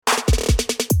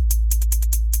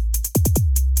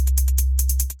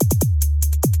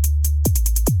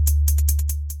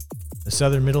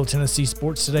Southern Middle Tennessee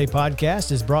Sports Today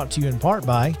podcast is brought to you in part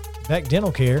by Beck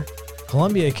Dental Care,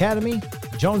 Columbia Academy,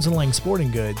 Jones & Lang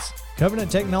Sporting Goods,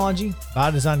 Covenant Technology,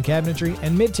 Biodesign Cabinetry,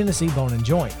 and Mid-Tennessee Bone &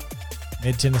 Joint.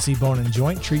 Mid-Tennessee Bone &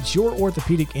 Joint treats your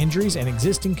orthopedic injuries and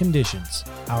existing conditions.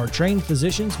 Our trained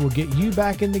physicians will get you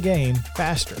back in the game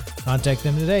faster. Contact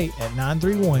them today at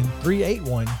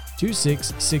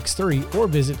 931-381-2663 or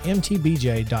visit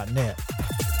mtbj.net.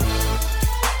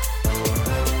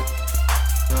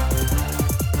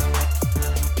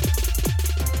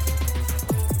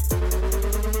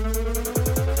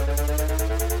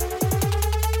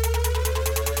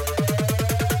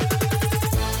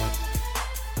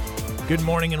 Good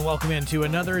morning and welcome into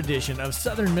another edition of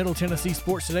Southern Middle Tennessee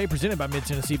Sports Today, presented by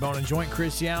Mid-Tennessee Bone & Joint.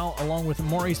 Chris Yao, along with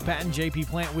Maurice Patton, JP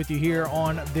Plant, with you here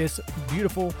on this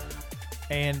beautiful,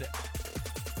 and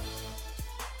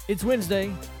it's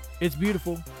Wednesday. It's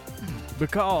beautiful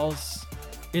because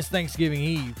it's Thanksgiving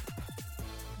Eve.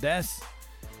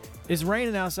 It's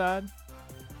raining outside,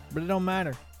 but it don't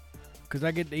matter because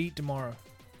I get to eat tomorrow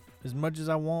as much as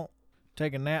I want.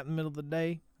 Take a nap in the middle of the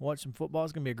day, watch some football.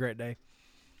 It's going to be a great day.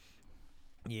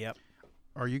 Yep.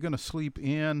 Are you going to sleep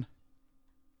in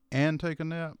and take a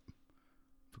nap?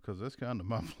 Because that's kind of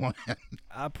my plan.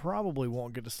 I probably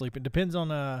won't get to sleep. It depends on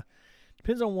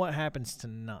what happens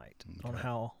tonight, on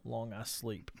how long I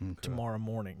sleep tomorrow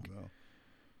morning. Well,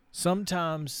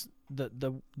 sometimes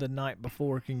the night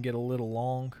before can get a little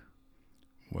long.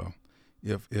 Well,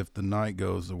 if the night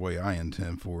goes the way I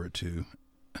intend for it to,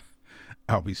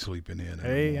 I'll be sleeping in.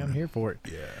 Hey, I'm here for it.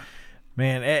 Yeah.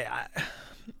 Man,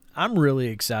 I'm really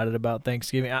excited about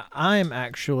Thanksgiving. I am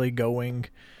actually going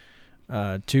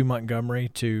to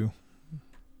Montgomery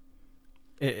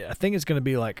I think it's going to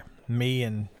be like me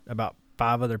and about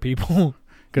 5 other people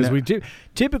because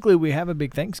typically we have a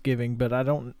big Thanksgiving, but I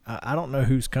don't know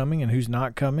who's coming and who's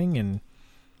not coming. And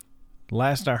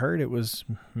last I heard, it was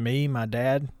me, my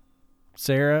dad,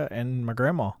 Sarah, and my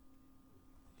grandma.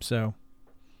 So,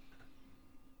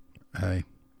 hey,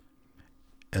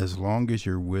 as long as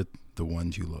you're with the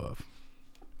ones you love,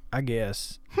 I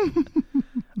guess.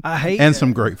 I hate and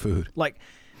some great food. Like,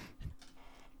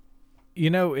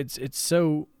 it's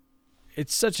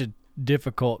such a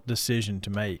difficult decision to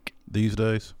make these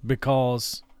days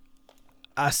because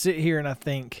I sit here and I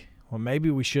think, well,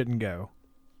 maybe we shouldn't go.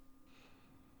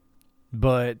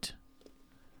 But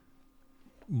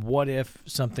what if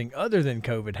something other than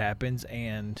COVID happens,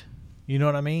 and you know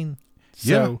what I mean?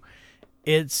 So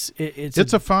it's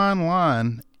a fine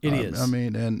line. It is. I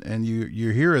mean, and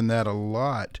you're hearing that a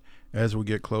lot as we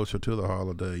get closer to the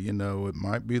holiday. It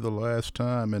might be the last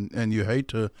time, and you hate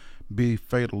to be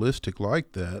fatalistic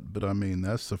like that, but I mean,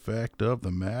 that's the fact of the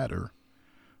matter.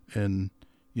 And,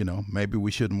 maybe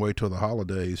we shouldn't wait till the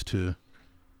holidays to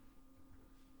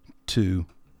see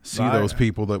those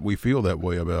people that we feel that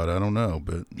way about. I don't know,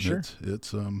 but sure.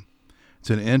 It's an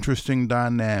interesting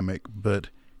dynamic, but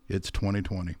it's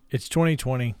 2020. It's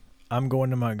 2020. I'm going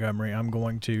to Montgomery. I'm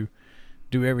going to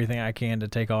do everything I can to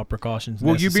take all precautions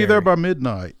necessary. Will you be there by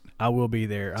midnight? I will be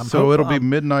there. It'll be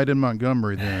midnight in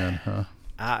Montgomery then, huh?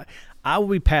 I will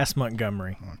be past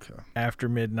Montgomery after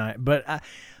midnight. But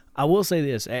I will say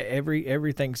this.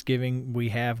 Every Thanksgiving we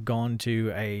have gone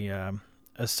to a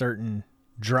certain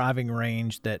driving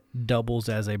range that doubles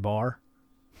as a bar,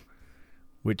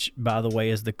 which, by the way,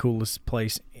 is the coolest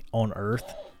place on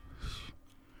earth.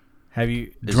 Have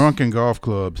you drunken golf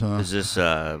clubs, huh? Is this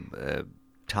Top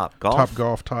Golf? Top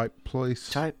Golf type place?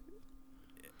 Type?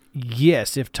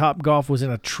 Yes, if Top Golf was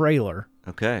in a trailer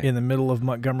in the middle of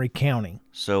Montgomery County.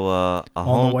 So on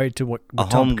the way to a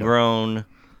homegrown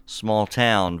small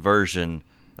town version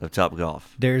of Top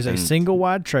Golf. There's a single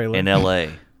wide trailer in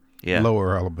L.A. Yeah.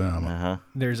 Lower Alabama. Uh-huh.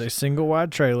 There's a single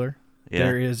wide trailer. Yeah.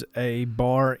 There is a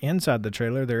bar inside the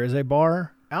trailer. There is a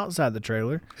bar outside the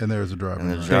trailer. And there's a driving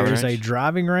range. There's a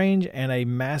driving range and a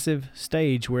massive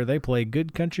stage where they play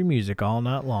good country music all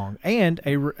night long. And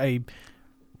a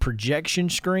projection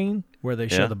screen where they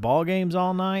show the ball games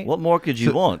all night. What more could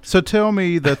you want? So tell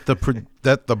me that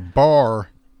that the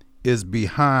bar is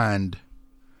behind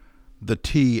the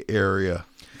tee area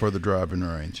for the driving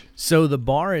range. So the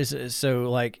bar is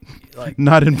like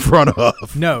not in front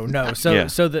of. No.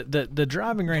 So the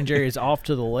driving range area is off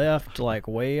to the left, like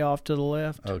way off to the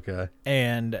left. Okay.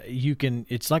 And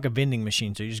it's like a vending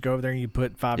machine. So you just go over there and you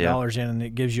put $5 in, and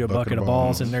it gives you a bucket of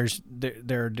balls. And there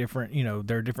are different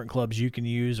different clubs you can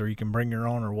use, or you can bring your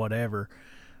own or whatever.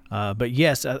 But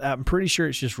yes, I'm pretty sure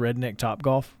it's just Redneck Top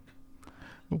Golf.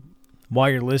 While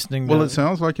you're listening, well, it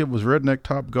sounds like it was Redneck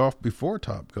Top Golf before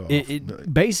Top Golf.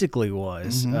 It basically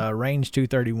was. Range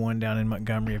 231 down in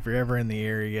Montgomery. If you're ever in the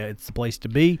area, it's the place to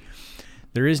be.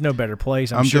 There is no better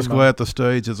place. I'm sure just glad the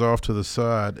stage is off to the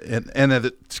side, and that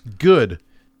it's good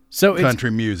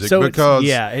country music because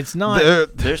it's not.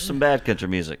 There's some bad country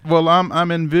music. Well,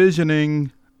 I'm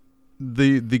envisioning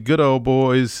the good old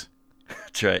boys.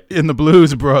 That's right. In the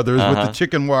Blues Brothers with the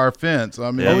chicken wire fence.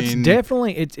 I mean,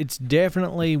 it's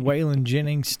definitely Waylon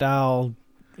Jennings style.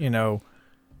 You know,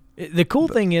 the cool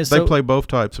thing is they play both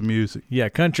types of music. Yeah,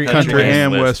 country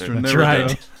and Western. That's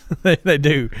right. They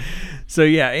do. So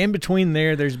yeah, in between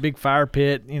there's a big fire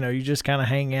pit. You know, you just kind of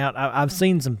hang out. I've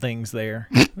seen some things there,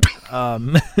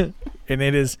 and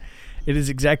it is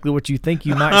exactly what you think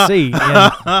you might see in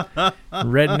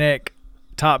redneck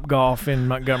Top Golf in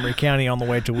Montgomery County on the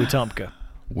way to Wetumpka.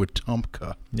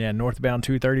 Yeah, northbound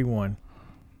 231.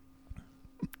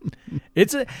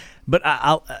 That's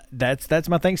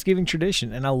my Thanksgiving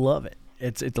tradition, and I love it.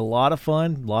 It's a lot of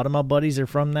fun. A lot of my buddies are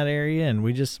from that area, and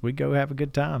we go have a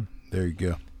good time. There you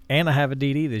go. And I have a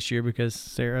DD this year because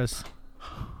Sarah's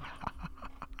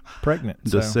pregnant.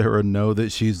 Does Sarah know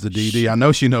that she's the DD? I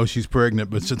know she knows she's pregnant,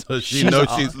 but does she know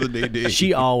she's the DD?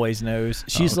 She always knows.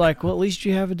 She's like, well, at least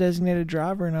you have a designated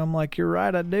driver, and I'm like, you're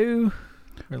right, I do.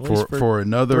 At least for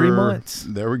another 3 months.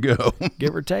 There we go.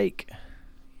 Give or take.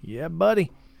 Yeah,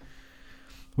 buddy.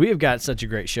 We have got such a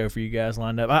great show for you guys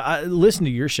lined up. I listened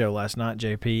to your show last night,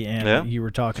 JP, and you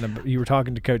were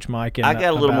talking to Coach Mike. And I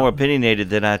got a little more opinionated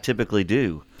than I typically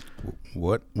do.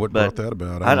 What brought that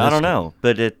about? I don't know,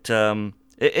 but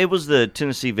it was the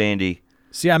Tennessee Vandy.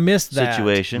 See, I missed that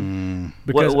situation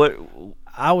because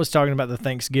I was talking about the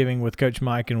Thanksgiving with Coach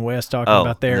Mike and Wes talking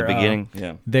about their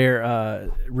beginning,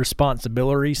 their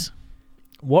responsibilities.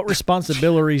 What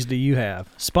responsibilities do you have?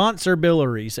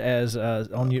 Sponsorbilities as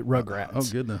on Rugrats. Oh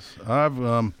goodness,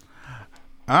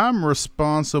 I'm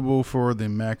responsible for the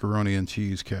macaroni and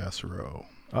cheese casserole.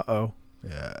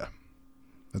 Yeah,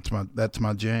 that's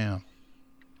my jam.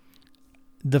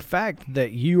 The fact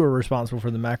that you are responsible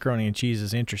for the macaroni and cheese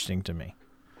is interesting to me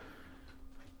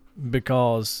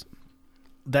because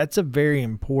that's a very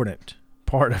important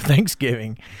part of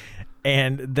Thanksgiving.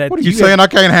 And that what are you saying? I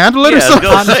can't handle it or something?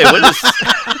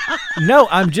 No,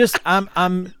 I'm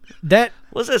that.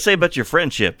 What does that say about your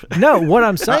friendship? No, what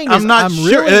I'm saying is I'm not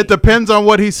sure. It depends on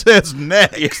what he says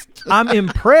next. I'm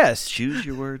impressed. Choose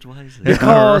your words wisely.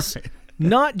 Because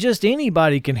not just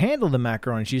anybody can handle the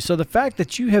macaroni and cheese. So the fact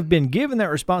that you have been given that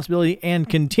responsibility and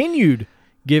continued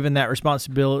given that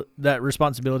responsibility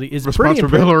is pretty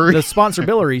impressive. The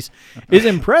responsibilities is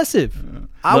impressive.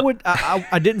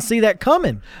 I didn't see that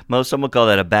coming. Most someone would call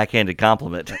that a backhanded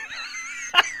compliment.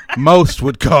 Most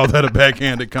would call that a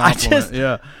backhanded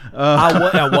compliment.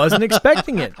 I wasn't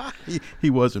expecting it. He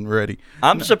wasn't ready.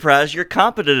 I'm surprised you're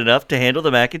competent enough to handle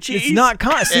the mac and cheese. It's not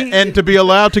and to be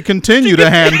allowed to continue to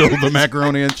handle the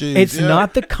macaroni and cheese. It's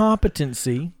not the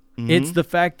competency. Mm-hmm. It's the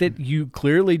fact that you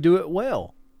clearly do it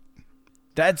well.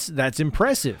 That's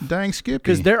impressive. Dang, Skippy.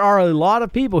 Because there are a lot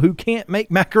of people who can't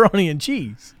make macaroni and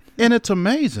cheese. And it's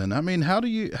amazing. I mean, how do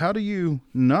you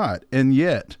not? And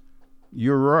yet,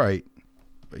 you're right.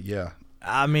 But yeah.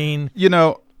 I mean,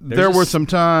 there were some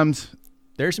times.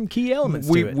 There's some key elements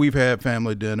to it. We've had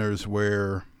family dinners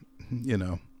where,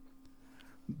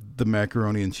 the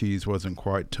macaroni and cheese wasn't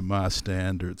quite to my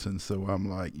standards. And so I'm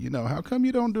like, how come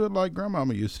you don't do it like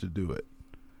Grandmama used to do it?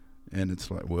 And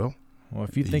it's like, well,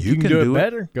 if you think you can do it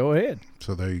better, go ahead.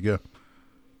 So there you go.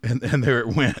 And there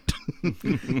it went.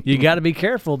 You got to be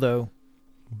careful, though.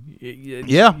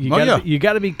 You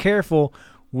got to be careful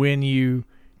when you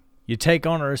take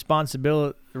on a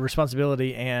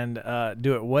responsibility and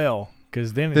do it well,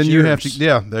 because then it's yours. You have to.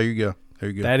 Yeah, there you go.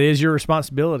 That is your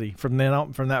responsibility from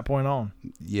that point on.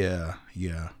 Yeah,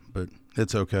 but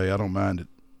it's okay. I don't mind it.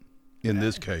 In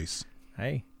this case.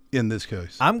 Hey. In this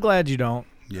case. I'm glad you don't.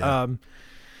 Yeah.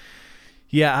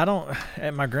 I don't.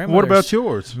 At my grandmother's. What about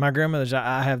yours? My grandmother's.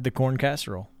 I have the corn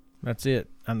casserole. That's it.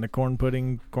 I'm the corn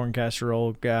pudding, corn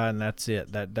casserole guy, and that's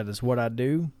it. That is what I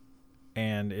do,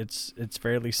 and it's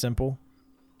fairly simple.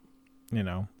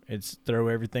 It's throw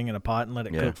everything in a pot and let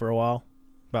it cook for a while,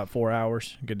 about 4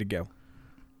 hours. Good to go.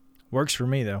 Works for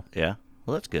me though. Yeah.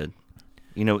 Well, that's good.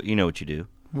 You know what you do.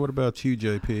 What about you,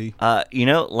 JP?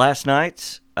 Last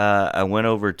night I went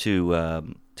over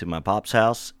to my pop's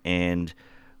house and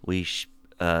we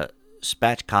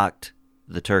spatchcocked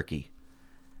the turkey,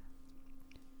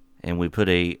 and we put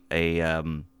a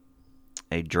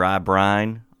dry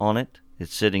brine on it.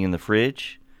 It's sitting in the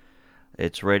fridge.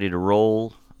 It's ready to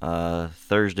roll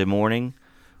Thursday morning.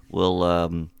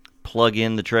 We'll plug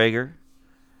in the Traeger,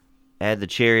 add the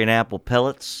cherry and apple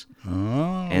pellets,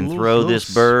 and throw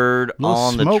this bird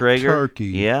on the Traeger. Turkey.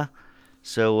 Yeah.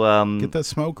 So get that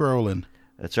smoke rolling.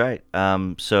 That's right.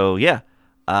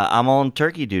 I'm on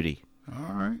turkey duty.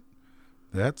 All right.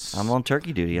 I'm on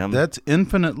turkey duty. That's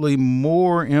infinitely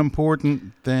more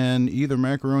important than either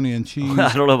macaroni and cheese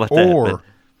I don't know about or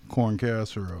corn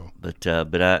casserole. But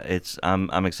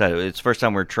I'm excited. It's the first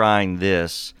time we're trying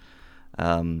this,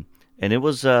 and it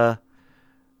was I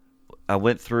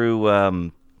went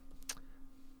through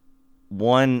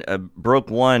broke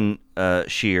one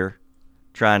shear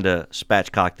trying to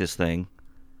spatchcock this thing,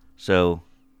 so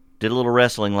did a little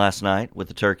wrestling last night with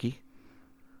the turkey.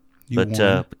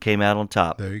 But came out on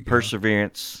top. There you go.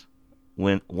 Perseverance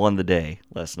won the day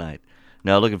last night.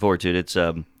 Now looking forward to it. It's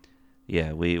we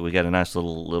got a nice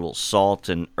little salt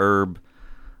and herb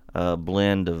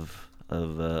blend of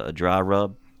a dry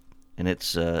rub, and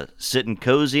it's sitting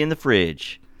cozy in the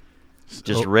fridge,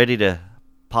 just ready to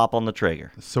pop on the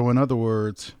Traeger. So in other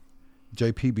words,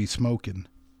 JP be smoking.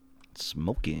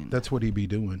 Smoking. That's what he be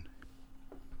doing.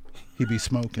 He be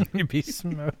smoking. You be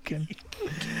smoking.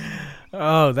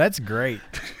 Oh, that's great.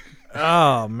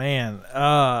 Oh, man.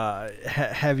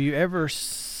 Have you ever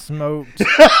smoked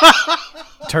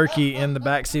turkey in the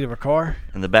backseat of a car?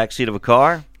 In the backseat of a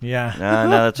car? Yeah. No,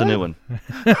 that's a new one.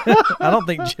 I don't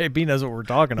think JP knows what we're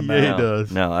talking about. Yeah, he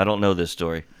does. No, I don't know this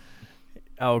story.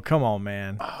 Oh, come on,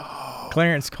 man.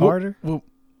 Clarence Carter?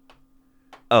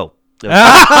 Oh.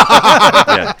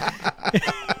 Yeah.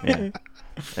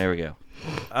 There we go.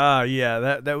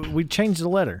 Yeah, that we changed the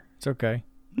letter. It's okay.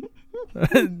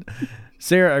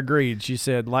 Sarah agreed. She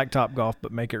said, like Topgolf,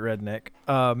 but make it redneck.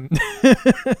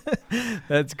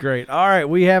 That's great. All right,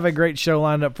 we have a great show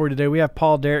lined up for today. We have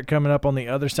Paul Derrick coming up on the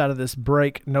other side of this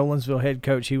break. Nolensville head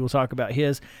coach. He will talk about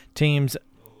his team's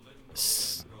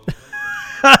semifinal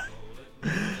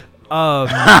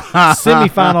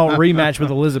rematch with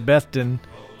Elizabethton.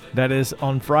 That is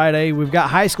on Friday. We've got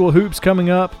high school hoops coming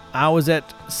up. I was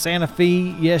at Santa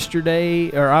Fe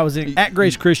yesterday, or I was at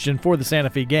Grace Christian for the Santa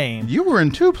Fe game. You were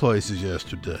in two places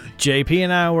yesterday. JP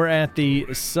and I were at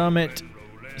the Summit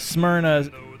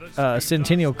Smyrna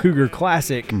Centennial Cougar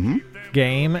Classic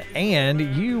game, and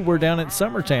you were down at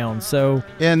Summertown. So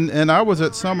and I was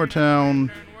at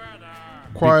Summertown,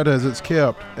 quiet as it's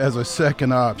kept, as a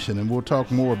second option, and we'll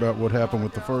talk more about what happened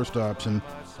with the first option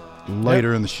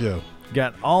later in the show.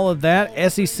 Got all of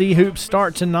that. SEC hoops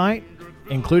start tonight,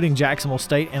 including Jacksonville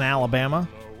State and Alabama.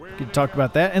 Could talk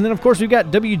about that. And then, of course, we've got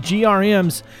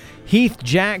WGRM's Heath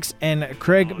Jacks and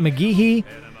Craig McGehee,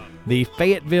 the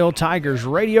Fayetteville Tigers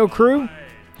radio crew,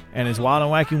 and his Wild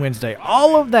and Wacky Wednesday.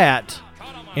 All of that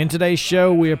in today's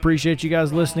show. We appreciate you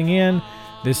guys listening in.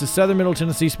 This is Southern Middle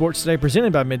Tennessee Sports Today,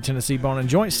 presented by Mid-Tennessee Bone and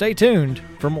Joint. Stay tuned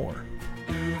for more.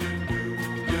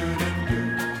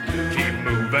 Keep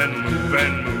moving,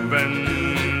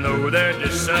 though they're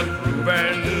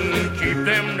disapproving. Keep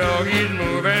them doggies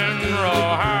moving,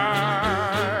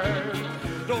 rawhide.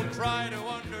 Don't try to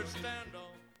understand them.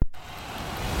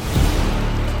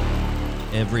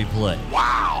 Every play.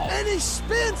 Wow! And he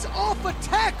spins off a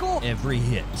tackle. Every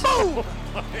hit. Boom!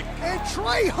 And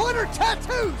Trey Hunter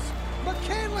tattoos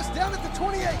McCandless down at the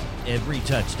 28. Every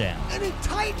touchdown. And he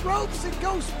tight ropes and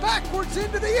goes backwards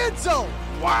into the end zone.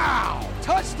 Wow!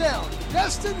 Touchdown,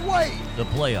 Destin Wade. The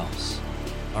playoffs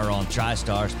are on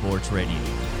TriStar Sports Radio.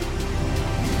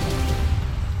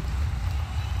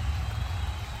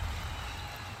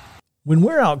 When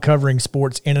we're out covering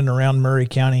sports in and around Maury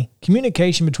County,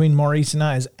 communication between Maurice and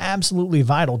I is absolutely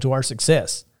vital to our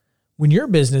success. When your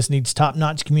business needs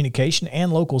top-notch communication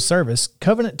and local service,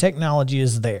 Covenant Technology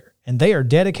is there, and they are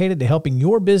dedicated to helping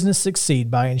your business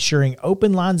succeed by ensuring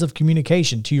open lines of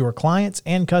communication to your clients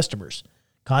and customers.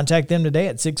 Contact them today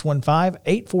at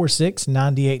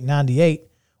 615-846-9898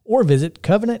 or visit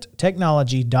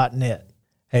covenanttechnology.net.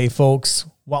 Hey folks,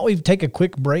 while we take a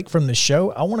quick break from the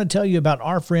show, I want to tell you about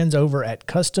our friends over at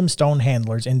Custom Stone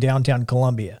Handlers in downtown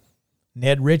Columbia.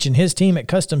 Ned Rich and his team at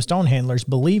Custom Stone Handlers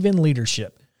believe in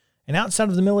leadership. And outside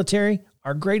of the military,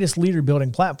 our greatest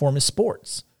leader-building platform is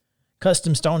sports.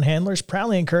 Custom Stone Handlers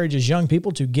proudly encourages young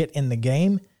people to get in the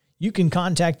game. You can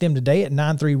contact them today at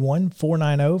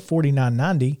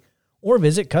 931-490-4990 or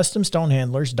visit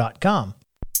CustomStonehandlers.com.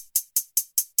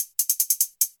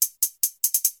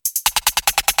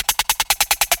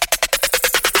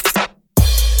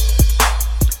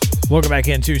 Welcome back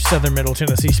into Southern Middle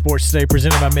Tennessee Sports Today,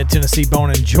 presented by Mid-Tennessee Bone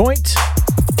and Joint.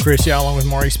 Chris Yao along with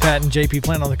Maurice Patton, JP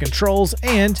Plant on the controls,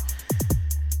 and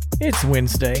it's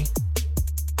Wednesday.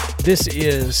 This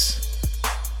is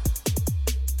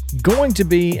going to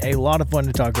be a lot of fun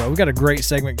to talk about. We've got a great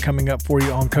segment coming up for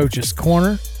you on Coach's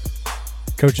Corner.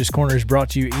 Coach's Corner is brought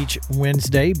to you each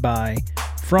Wednesday by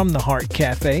From the Heart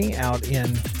Cafe out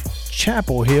in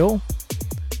Chapel Hill,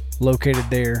 located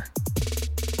there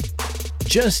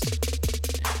just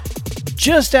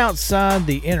just outside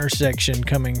the intersection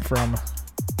coming from,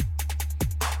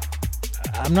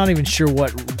 I'm not even sure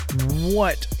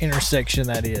what intersection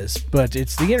that is, but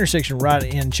it's the intersection right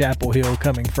in Chapel Hill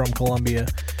coming from Columbia.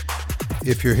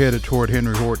 If you're headed toward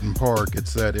Henry Horton Park,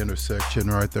 it's that intersection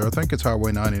right there. I think it's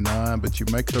Highway 99, but you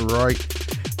make the right,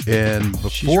 and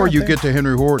before you get to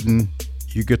Henry Horton,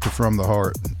 you get to From the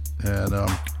Heart. And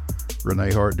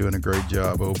Renee Hart doing a great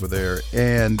job over there.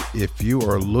 And if you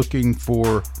are looking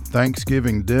for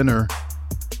Thanksgiving dinner,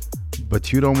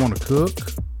 but you don't want to cook,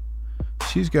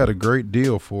 she's got a great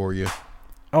deal for you.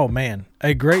 Oh man,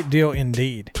 a great deal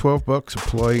indeed. $12 a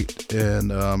plate,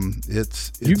 and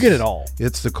it's you get it all.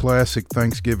 It's the classic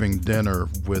Thanksgiving dinner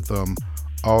with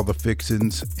all the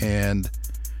fixings, and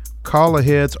call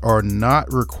aheads are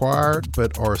not required,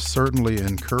 but are certainly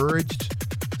encouraged.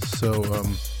 So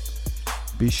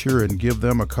be sure and give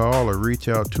them a call or reach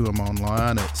out to them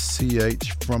online at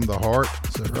CH From the Heart.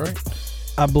 Is that right?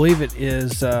 I believe it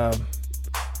is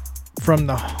from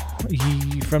the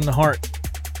heart.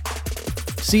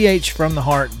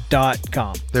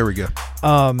 chfromtheheart.com. There we go.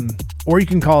 Or you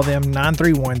can call them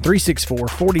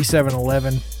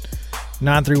 931-364-4711.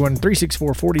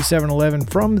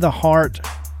 931-364-4711. From the Heart,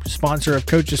 sponsor of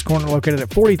Coach's Corner, located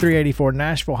at 4384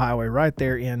 Nashville Highway, right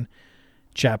there in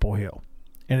Chapel Hill.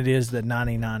 And it is the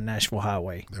 99 Nashville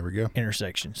Highway There we go.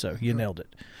 intersection. So you nailed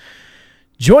it.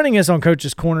 Joining us on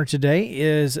Coach's Corner today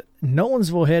is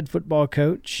Nolensville head football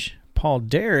coach Paul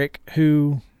Derrick,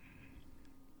 who,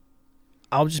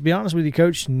 I'll just be honest with you,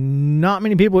 Coach, not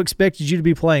many people expected you to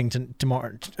be playing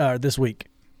tomorrow, this week.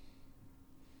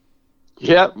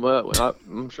 Yeah, well,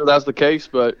 I'm sure that's the case,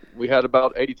 but we had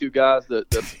about 82 guys that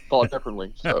thought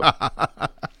differently. So,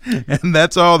 And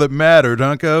that's all that mattered,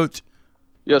 huh, Coach?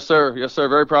 Yes, sir. Yes, sir.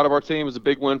 Very proud of our team. It was a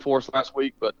big win for us last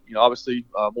week, but obviously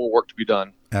more work to be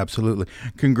done. Absolutely.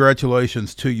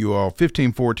 Congratulations to you all.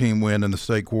 15-14 win in the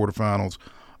state quarterfinals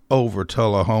over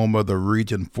Tullahoma, the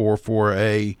Region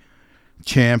 4-4A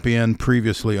champion,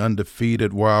 previously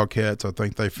undefeated Wildcats. I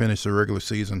think they finished the regular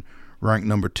season ranked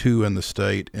number 2 in the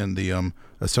state in the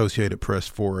Associated Press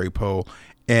 4A poll,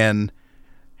 and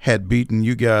had beaten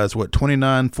you guys,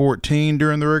 29-14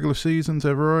 during the regular season? Is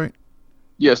that right?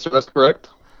 Yes, sir. That's correct.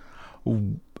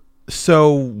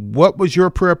 So what was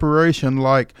your preparation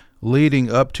like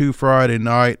leading up to Friday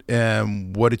night,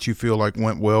 and what did you feel like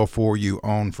went well for you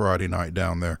on Friday night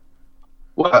down there?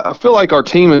 Well, I feel like our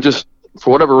team had just,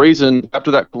 for whatever reason, after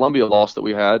that Columbia loss that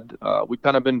we had, we've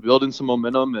kind of been building some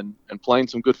momentum and playing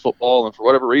some good football. And for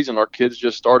whatever reason, our kids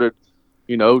just started,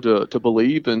 to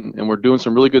believe, and we're doing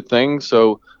some really good things.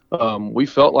 So we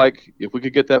felt like if we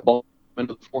could get that ball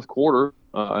into the fourth quarter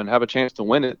and have a chance to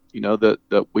win it,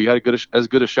 that we had as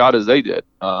good a shot as they did.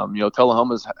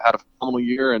 Tullahoma's had a phenomenal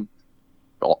year, and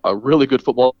a really good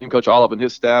football team. Coach Olive and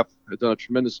his staff have done a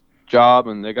tremendous job,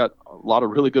 and they got a lot of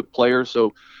really good players.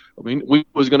 So, we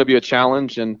was going to be a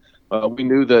challenge, and we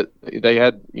knew that they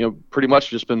had, pretty much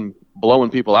just been blowing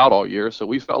people out all year. So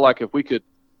we felt like if we could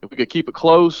keep it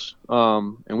close,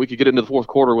 and we could get into the fourth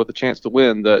quarter with a chance to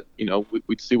win, that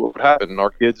we'd see what would happen. And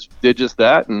our kids did just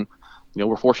that, and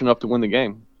we're fortunate enough to win the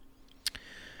game.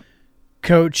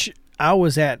 Coach, I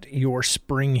was at your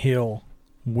Spring Hill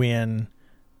win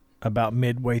about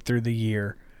midway through the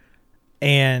year,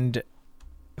 and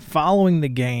following the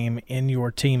game in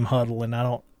your team huddle, and I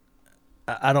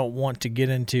don't want to get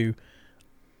into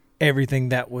everything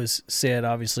that was said,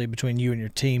 obviously, between you and your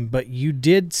team, but you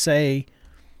did say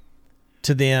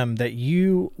to them that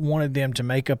you wanted them to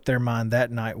make up their mind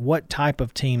that night what type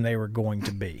of team they were going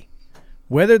to be.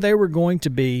 Whether they were going to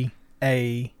be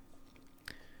a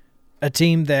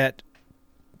team that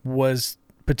was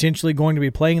potentially going to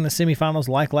be playing in the semifinals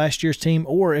like last year's team,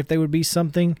 or if they would be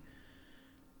something,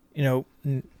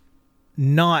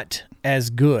 not as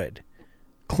good.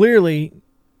 Clearly,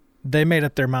 they made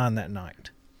up their mind that night.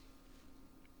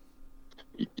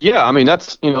 Yeah,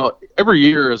 that's every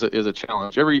year is a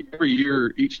challenge. Every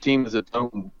year, each team is its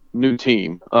own new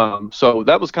team. So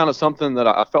that was kind of something that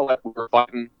I felt like we were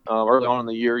fighting early on in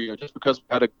the year. Just because we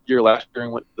had a year last year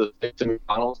and went to the state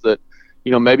semifinals, that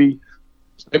maybe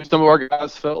some of our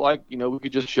guys felt like we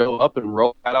could just show up and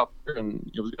roll that out there, and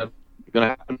it was going to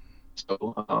happen.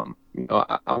 So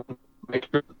I make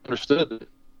sure they understood that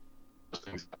those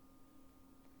things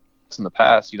in the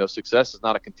past. Success is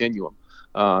not a continuum.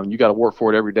 You got to work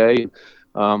for it every day.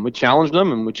 We challenged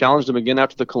them, and we challenged them again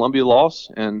after the Columbia loss,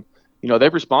 and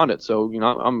they've responded. So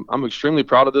I'm extremely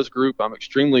proud of this group. I'm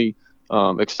extremely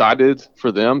excited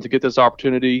for them to get this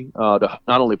opportunity to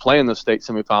not only play in the state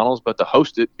semifinals, but to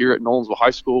host it here at Nolensville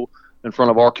High School in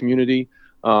front of our community.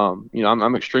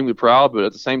 I'm extremely proud, but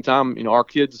at the same time, our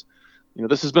kids,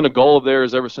 this has been a goal of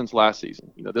theirs ever since last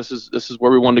season. This is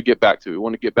where we wanted to get back to. We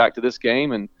want to get back to this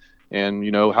game and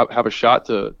have a shot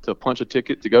to punch a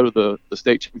ticket to go to the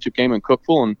state championship game in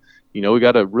Cookeville. And we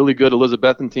got a really good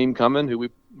Elizabethan team coming who we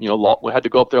had to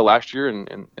go up there last year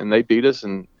and they beat us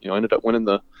and ended up winning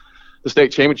the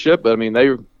state championship. But I mean, they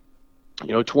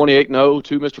 28-0,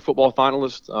 2 Mr. Football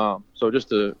finalists. So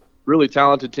just a really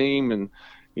talented team, and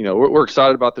we're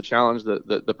excited about the challenge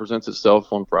that presents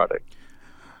itself on Friday.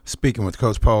 Speaking with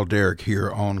Coach Paul Derrick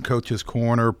here on Coach's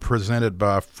Corner, presented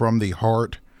by From the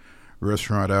Heart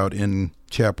Restaurant out in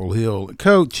Chapel Hill.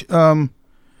 Coach,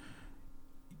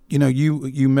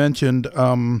 you mentioned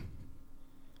going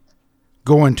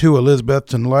to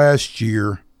Elizabethton last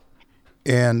year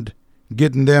and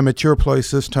getting them at your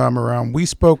place this time around. We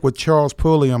spoke with Charles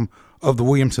Pulliam of the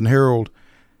Williamson Herald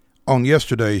on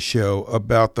yesterday's show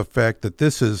about the fact that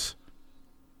this is,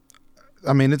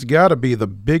 it's got to be the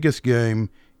biggest game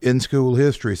in school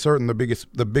history, certainly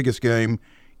the biggest game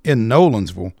in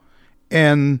Nolensville.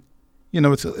 And,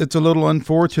 it's a little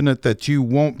unfortunate that you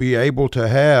won't be able to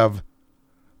have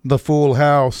the full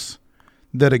house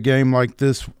that a game like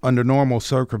this under normal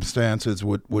circumstances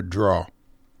would draw.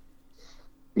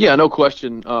 Yeah, no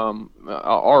question.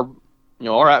 Our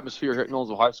atmosphere here at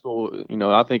Nolensville High School,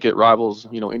 I think it rivals,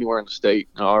 anywhere in the state.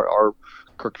 Our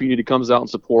community comes out and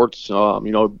supports,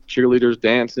 cheerleaders,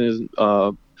 dances,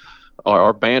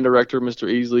 our band director,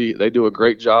 Mr. Easley, they do a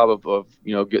great job of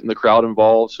getting the crowd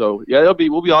involved. So yeah,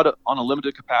 we'll be on a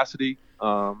limited capacity.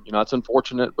 It's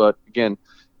unfortunate, but again,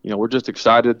 we're just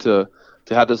excited to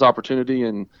have this opportunity,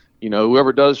 and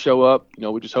whoever does show up,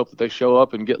 we just hope that they show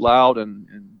up and get loud, and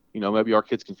maybe our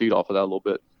kids can feed off of that a little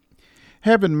bit.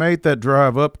 Having made that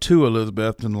drive up to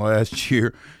Elizabethton last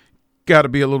year, got to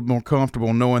be a little more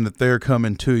comfortable knowing that they're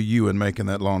coming to you and making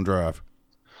that long drive.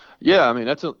 Yeah,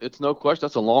 it's no question.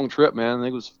 That's a long trip, man. I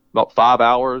think it was about 5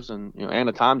 hours and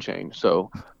a time change.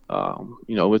 So,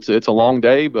 it's a long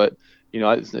day, but and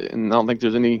I don't think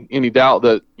there's any doubt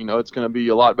that it's going to be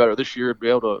a lot better this year to be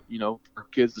able to for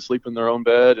kids to sleep in their own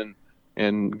bed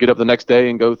and get up the next day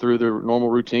and go through their normal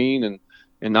routine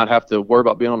and not have to worry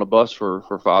about being on a bus for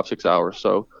 5-6 hours.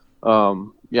 So,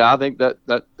 I think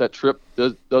that trip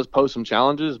does pose some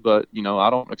challenges, but I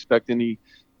don't expect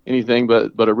anything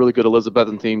but a really good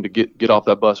Elizabethan team to get off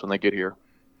that bus when they get here.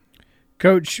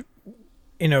 Coach,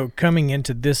 coming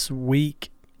into this week,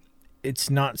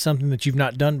 it's not something that you've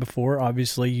not done before.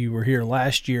 Obviously, you were here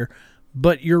last year,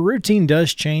 but your routine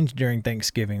does change during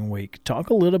Thanksgiving week. Talk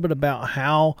a little bit about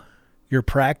how your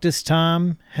practice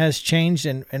time has changed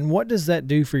and what does that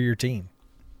do for your team?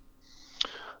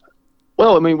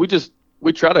 Well,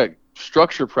 we try to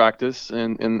structure practice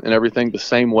and everything the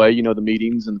same way, the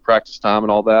meetings and the practice time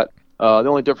and all that. The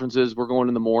only difference is we're going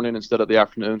in the morning instead of the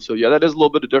afternoon. So yeah, that is a little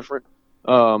bit different,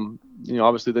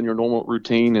 obviously than your normal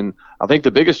routine. And I think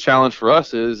the biggest challenge for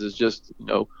us is just,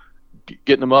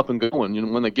 getting them up and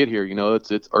going, when they get here,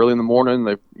 it's early in the morning.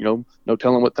 They, no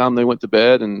telling what time they went to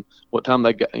bed and what time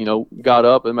they got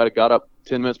up. They might have got up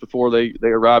 10 minutes before they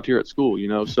arrived here at school,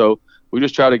 so we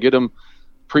just try to get them,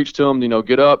 preach to them,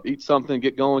 get up, eat something,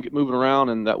 get going, get moving around,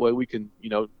 and that way we can,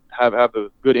 have a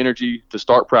good energy to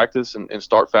start practice and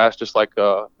start fast, just like,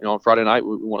 on Friday night,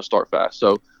 we want to start fast.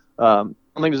 So I don't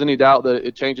think there's any doubt that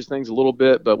it changes things a little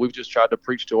bit, but we've just tried to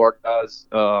preach to our guys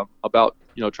about,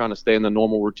 trying to stay in the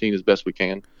normal routine as best we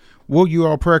can. Will you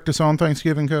all practice on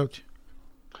Thanksgiving, Coach?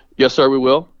 Yes, sir, we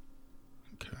will.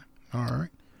 Okay. All right.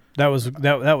 That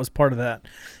was part of that,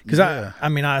 because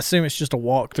I assume it's just a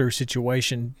walkthrough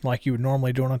situation like you would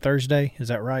normally do on a Thursday. Is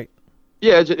that right?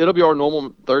 Yeah, it'll be our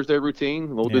normal Thursday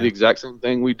routine. We'll do the exact same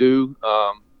thing we do,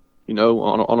 on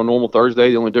a normal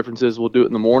Thursday. The only difference is we'll do it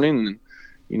in the morning.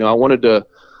 And I wanted to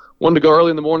go early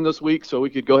in the morning this week so we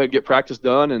could go ahead and get practice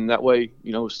done, and that way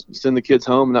send the kids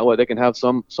home, and that way they can have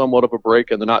somewhat of a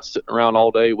break and they're not sitting around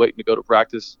all day waiting to go to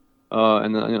practice.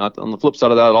 And then, on the flip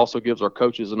side of that, it also gives our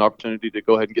coaches an opportunity to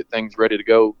go ahead and get things ready to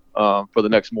go for the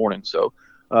next morning. So,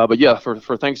 but yeah,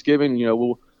 for Thanksgiving,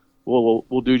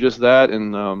 we'll do just that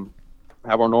and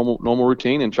have our normal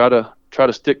routine and try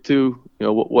to stick to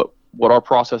what our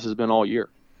process has been all year.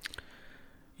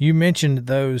 You mentioned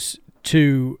those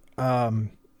two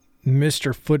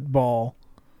Mr. Football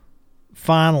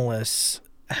finalists.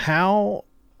 How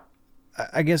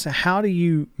do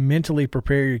you mentally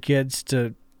prepare your kids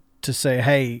to say,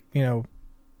 hey,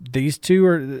 these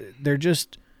two they're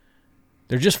just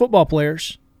football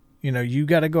players. You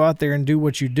got to go out there and do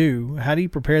what you do. How do you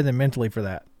prepare them mentally for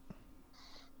that?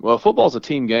 Well, football's a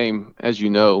team game, as you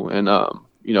know, and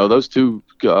those two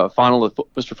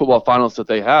Mr. Football finalists that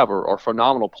they have are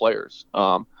phenomenal players.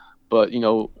 But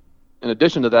in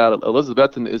addition to that,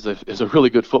 Elizabethton is a really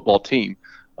good football team.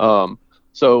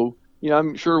 So,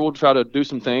 I'm sure we'll try to do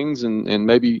some things and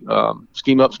maybe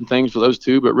scheme up some things for those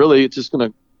two. But really, it's just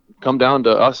going to come down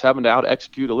to us having to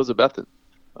out-execute Elizabethton.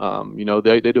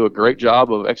 They do a great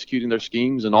job of executing their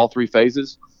schemes in all three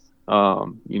phases.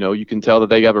 You can tell that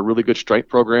they have a really good strength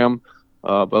program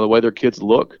by the way their kids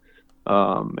look.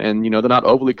 And they're not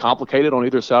overly complicated on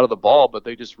either side of the ball, but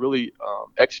they just really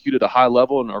execute at a high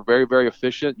level and are very, very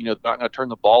efficient. They're not going to turn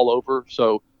the ball over.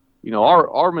 So,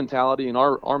 our mentality and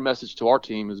our message to our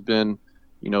team has been,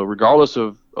 regardless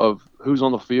of who's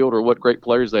on the field or what great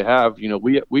players they have,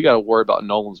 we got to worry about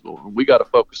Nolensville. We got to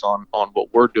focus on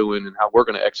what we're doing and how we're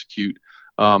going to execute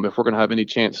if we're going to have any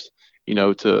chance,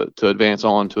 to advance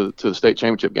on to the state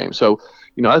championship game. So,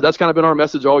 that's kind of been our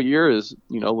message all year is,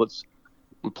 let's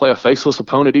play a faceless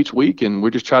opponent each week, and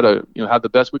we just try to, have the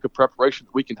best week of preparation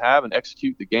that we can have and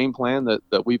execute the game plan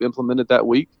that we've implemented that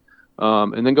week,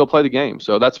 and then go play the game.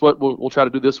 So that's what we'll try to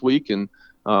do this week. And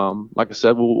like I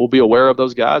said, we'll be aware of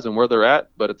those guys and where they're at,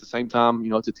 but at the same time,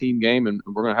 it's a team game, and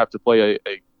we're going to have to play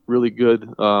a really good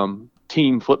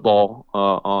team football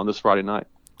on this Friday night.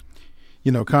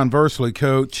 Conversely,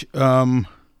 Coach,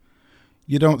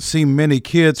 you don't see many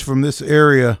kids from this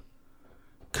area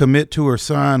commit to or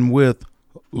sign with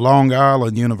Long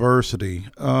Island University.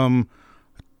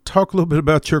 Talk a little bit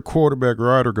about your quarterback,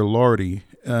 Ryder Gallardi,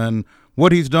 and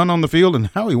what he's done on the field and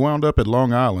how he wound up at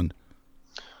Long Island.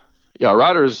 Yeah,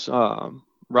 Ryder's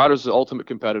the ultimate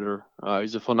competitor.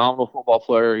 He's a phenomenal football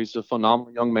player. He's a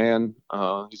phenomenal young man.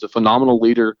 He's a phenomenal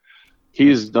leader.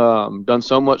 He's done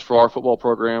so much for our football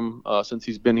program since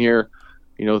he's been here.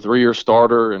 3-year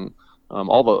starter and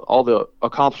all the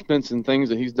accomplishments and things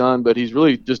that he's done. But he's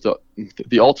really just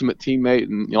the ultimate teammate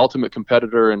and the ultimate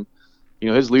competitor. And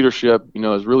his leadership,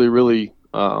 has really, really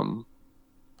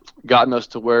gotten us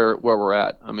to where we're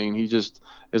at. I mean, he just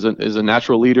is a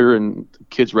natural leader, and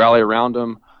kids rally around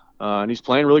him. And he's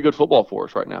playing really good football for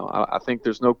us right now. I think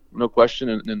there's no question,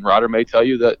 and Ryder may tell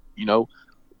you that,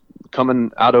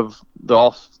 coming out of the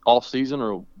off season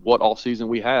or what off season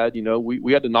we had,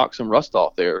 we had to knock some rust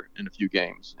off there in a few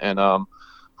games. And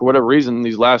for whatever reason,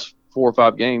 these last 4 or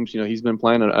 5 games, he's been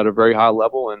playing at a very high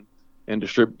level and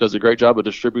does a great job of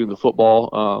distributing the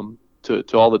football to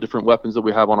all the different weapons that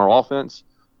we have on our offense.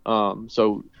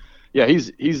 So, yeah,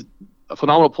 he's a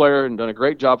phenomenal player and done a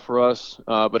great job for us.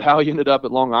 But how he ended up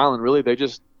at Long Island, really,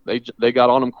 they got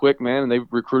on him quick, man, and they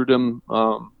recruited him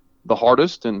the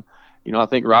hardest. And I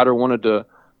think Ryder wanted to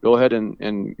go ahead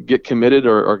and get committed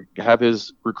or have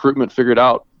his recruitment figured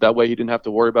out. That way he didn't have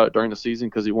to worry about it during the season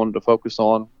because he wanted to focus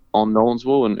on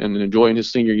Nolensville and enjoying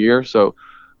his senior year. So,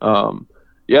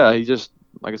 he just,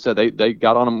 like I said, they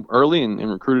got on him early and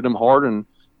recruited him hard and,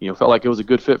 felt like it was a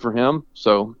good fit for him.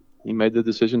 So he made the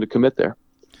decision to commit there.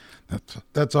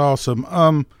 That's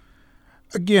awesome.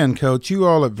 Again, Coach, you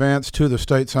all advanced to the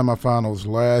state semifinals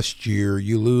last year.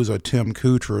 You lose a Tim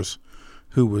Koutras,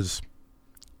 who was,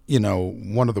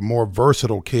 one of the more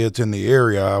versatile kids in the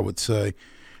area, I would say.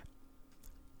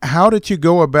 How did you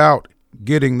go about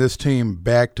getting this team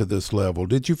back to this level?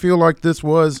 Did you feel like this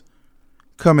was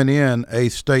coming in a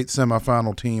state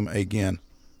semifinal team again?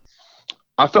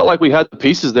 I felt like we had the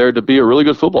pieces there to be a really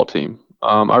good football team.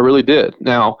 I really did.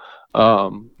 Now,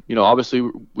 obviously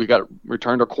we got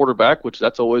returned our quarterback, which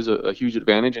that's always a huge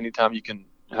advantage anytime you can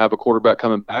have a quarterback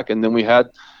coming back. And then we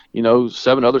had,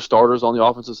 7 other starters on the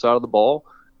offensive side of the ball.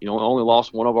 Only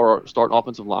lost one of our starting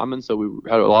offensive linemen, so we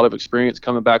had a lot of experience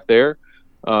coming back there.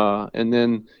 And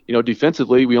then,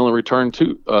 defensively, we only returned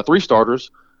 3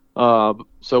 starters.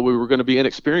 So we were going to be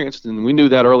inexperienced, and we knew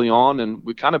that early on. And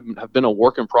we kind of have been a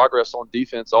work in progress on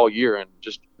defense all year, and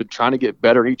just been trying to get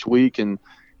better each week. And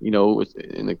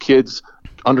and the kids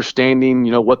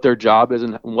understanding, what their job is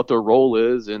and what their role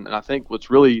is. And I think what's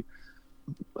really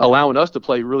allowing us to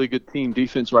play really good team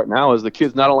defense right now is the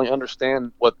kids not only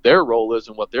understand what their role is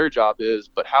and what their job is,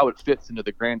 but how it fits into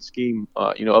the grand scheme,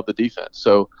 of the defense.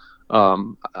 So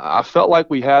I felt like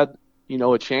we had,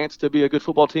 a chance to be a good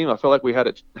football team. I felt like we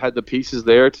had the pieces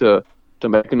there to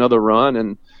make another run,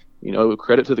 and,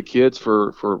 credit to the kids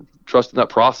for trusting that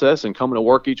process and coming to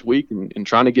work each week and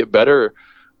trying to get better.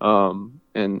 And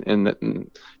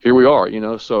here we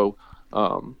are, so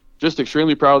just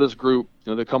extremely proud of this group.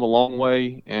 They've come a long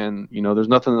way, and, there's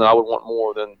nothing that I would want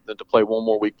more than to play one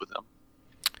more week with them.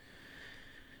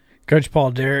 Coach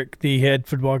Paul Derrick, the head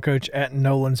football coach at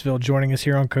Nolensville, joining us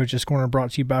here on Coach's Corner,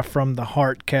 brought to you by From the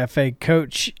Heart Cafe.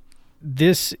 Coach,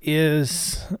 this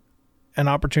is an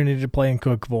opportunity to play in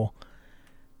Cookeville.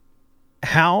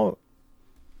 How,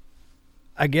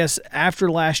 I guess, after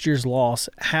last year's loss,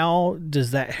 how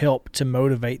does that help to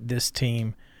motivate this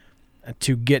team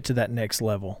to get to that next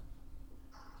level?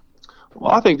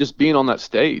 Well, I think just being on that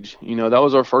stage, that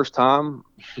was our first time,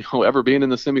 ever being in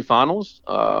the semifinals.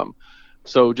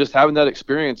 So just having that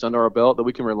experience under our belt that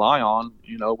we can rely on,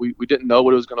 we didn't know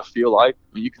what it was going to feel like.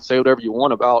 You can say whatever you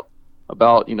want about,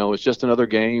 it's just another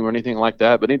game or anything like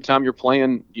that. But anytime you're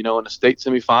playing, in a state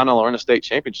semifinal or in a state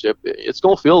championship, it's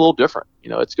going to feel a little different.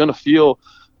 It's going to feel,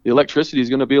 the electricity is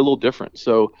going to be a little different.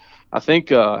 So I think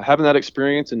having that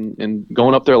experience and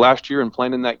going up there last year and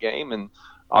playing in that game, and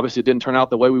obviously it didn't turn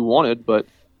out the way we wanted, but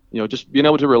just being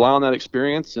able to rely on that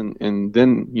experience and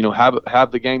then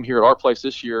have the game here at our place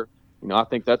this year, I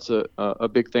think that's a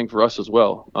big thing for us as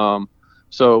well.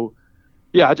 So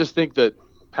yeah, I just think that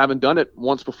having done it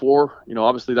once before,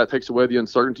 obviously that takes away the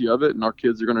uncertainty of it, and our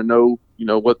kids are going to know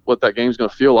what that game's going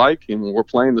to feel like. And we're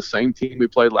playing the same team we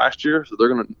played last year, so they're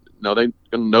going to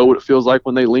know what it feels like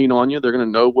when they lean on you. They're going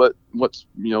to know what's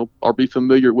or be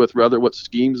familiar with rather what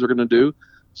schemes they're going to do.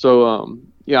 So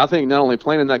I think not only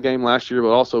playing in that game last year, but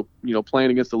also playing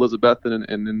against Elizabethton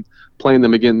and then playing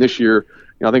them again this year,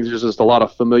 I think there's just a lot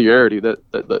of familiarity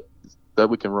that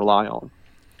we can rely on.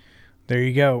 There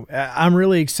you go. I'm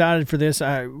really excited for this.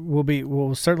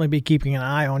 We'll certainly be keeping an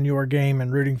eye on your game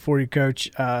and rooting for you, Coach,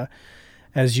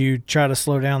 as you try to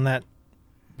slow down that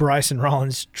Bryson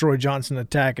Rollins, Troy Johnson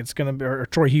attack. It's going to be, or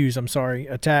Troy Hughes,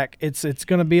 attack. It's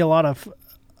going to be a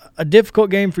difficult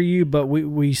game for you, but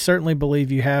we certainly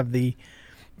believe you have the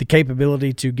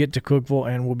capability to get to Cookeville,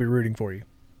 and we'll be rooting for you.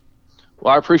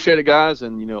 Well, I appreciate it, guys,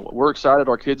 and we're excited.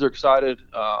 Our kids are excited,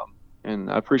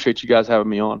 and I appreciate you guys having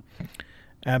me on.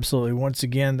 Absolutely. Once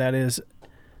again, that is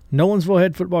Nolensville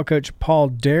head football coach Paul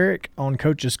Derrick on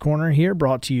Coach's Corner here,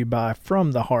 brought to you by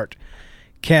From the Heart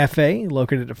Cafe,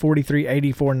 located at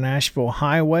 4384 Nashville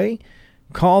Highway.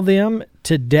 Call them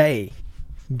today.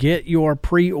 Get your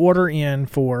pre-order in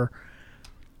for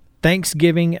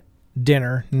Thanksgiving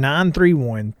dinner,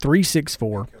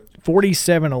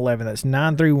 931-364-4711. That's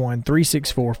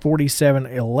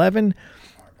 931-364-4711.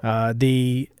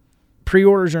 The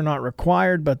pre-orders are not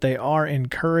required, but they are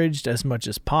encouraged as much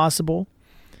as possible.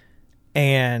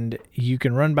 And you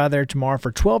can run by there tomorrow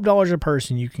for $12 a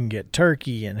person. You can get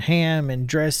turkey and ham and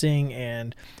dressing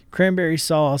and cranberry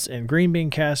sauce and green bean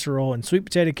casserole and sweet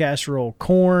potato casserole,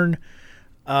 corn,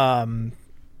 all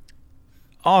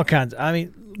kinds. I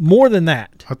mean, more than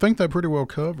that. I think that pretty well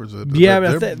covers it. Yeah,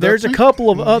 but there's a couple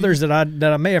of others that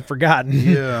I may have forgotten.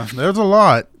 Yeah, there's a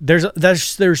lot.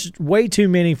 There's way too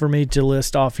many for me to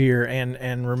list off here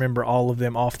and remember all of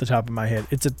them off the top of my head.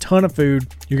 It's a ton of food.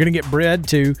 You're going to get bread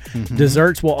too. Mm-hmm.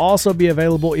 Desserts will also be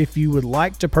available if you would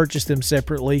like to purchase them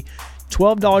separately.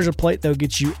 $12 a plate, they'll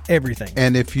get you everything.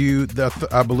 And if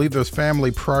I believe there's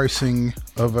family pricing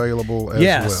available as well.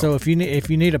 Yeah, so if you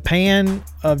need a pan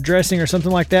of dressing or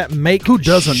something like that, who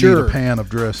doesn't need a pan of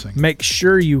dressing? Make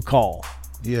sure you call.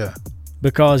 Yeah.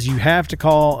 Because you have to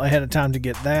call ahead of time to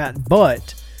get that,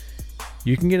 but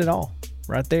you can get it all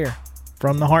right there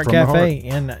from the Heart Cafe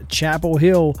in Chapel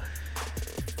Hill.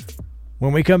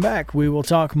 When we come back, we will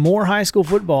talk more high school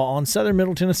football on Southern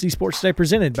Middle Tennessee Sports Today,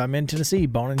 presented by Mid-Tennessee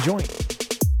Bone and Joint.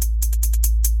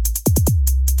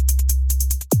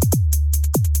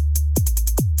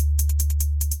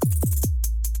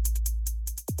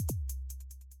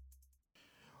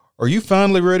 Are you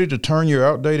finally ready to turn your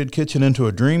outdated kitchen into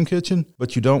a dream kitchen,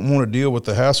 but you don't want to deal with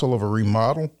the hassle of a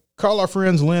remodel? Call our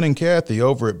friends Lynn and Kathy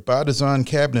over at By Design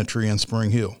Cabinetry in Spring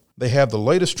Hill. They have the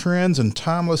latest trends and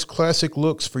timeless classic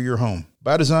looks for your home.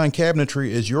 By Design Cabinetry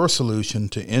is your solution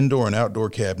to indoor and outdoor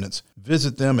cabinets.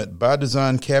 Visit them at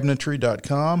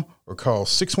bydesignCabinetry.com or call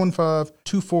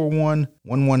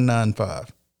 615-241-1195.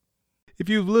 If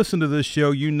you've listened to this show,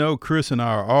 you know Chris and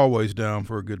I are always down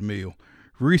for a good meal.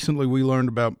 Recently, we learned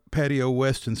about Patio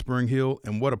West in Spring Hill,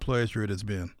 and what a pleasure it has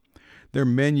been. Their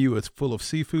menu is full of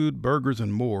seafood, burgers,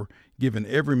 and more, giving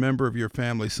every member of your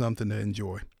family something to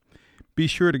enjoy. Be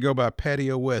sure to go by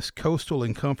Patio West Coastal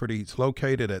and Comfort Eats,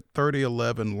 located at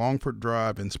 3011 Longford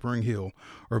Drive in Spring Hill,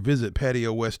 or visit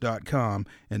PatioWest.com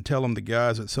and tell them the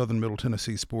guys at Southern Middle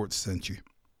Tennessee Sports sent you.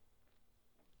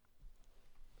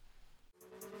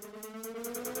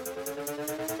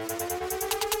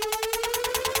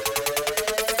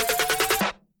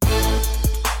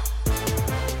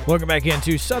 Welcome back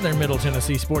into Southern Middle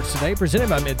Tennessee Sports Today, presented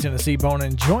by Mid-Tennessee Bone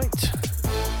and Joint.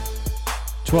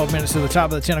 12 minutes to the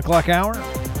top of the 10 o'clock hour.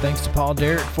 Thanks to Paul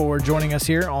Derrick for joining us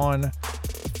here on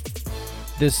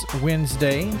this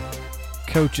Wednesday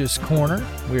Coach's Corner.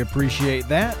 We appreciate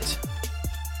that.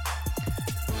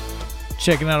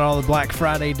 Checking out all the Black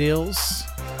Friday deals,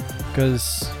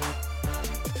 because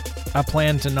I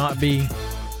plan to not be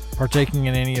partaking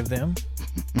in any of them.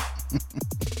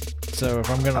 So if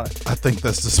I'm gonna, I think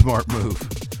that's the smart move.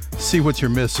 See what you're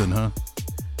missing, huh?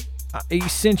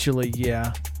 Essentially,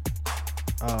 yeah.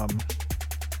 I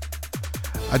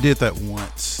did that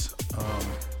once.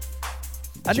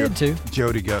 I did too.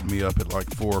 Jody got me up at like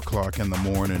 4 o'clock in the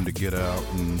morning to get out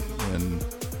and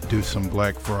do some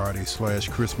Black Friday /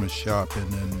 Christmas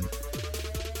shopping. And,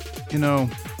 you know,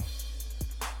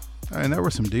 and there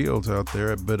were some deals out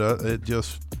there, but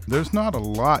there's not a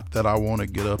lot that I want to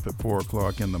get up at 4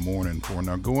 o'clock in the morning for.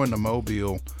 Now, going to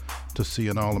Mobile to see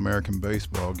an All-American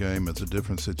baseball game is a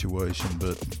different situation,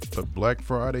 but Black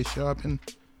Friday shopping,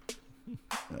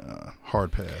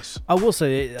 hard pass. I will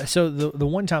say, so the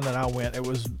one time that I went, it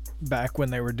was back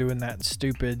when they were doing that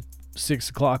stupid 6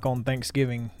 o'clock on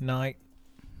Thanksgiving night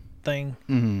thing.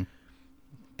 Mm-hmm.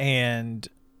 And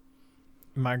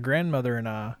my grandmother and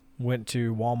I went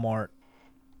to Walmart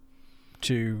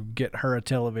to get her a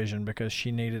television because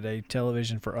she needed a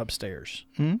television for upstairs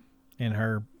in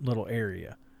her little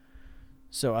area.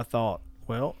 So I thought,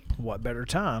 well, what better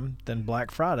time than Black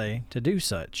Friday to do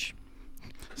such?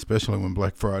 Especially when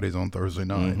Black Friday's on Thursday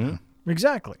night. Mm-hmm.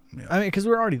 Exactly. Yeah. I mean, because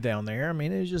we're already down there. I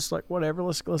mean, it was just like, whatever,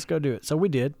 let's go do it. So we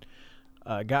did.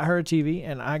 Got her a TV,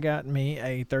 and I got me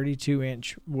a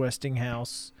 32-inch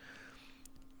Westinghouse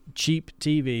cheap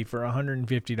TV for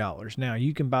 $150. Now,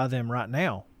 you can buy them right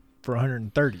now for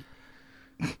 $130.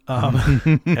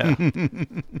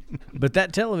 But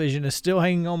that television is still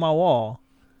hanging on my wall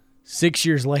 6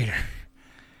 years later.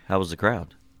 How was the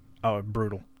crowd? Oh,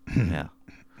 brutal. Yeah.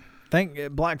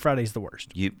 Black Friday's the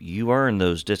worst. You earn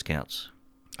those discounts.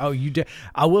 Oh, you did.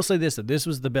 I will say this, though. This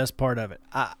was the best part of it.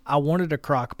 I wanted a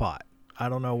crock pot. I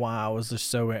don't know why I was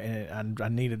just so I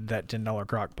needed that $10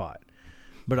 crock pot.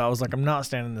 But I was like, I'm not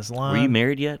standing in this line. Were you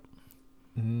married yet?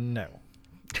 No.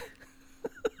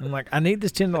 I'm like, I need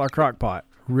this $10 crock pot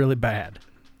really bad.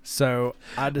 So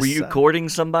I decided. Were you courting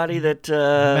somebody that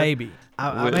maybe.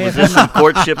 Was this some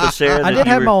courtship with Sarah? I did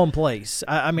have my own place.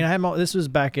 I mean, I had this was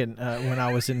back in when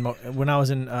I was in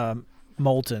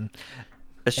Moulton.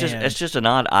 It's just an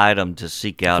odd item to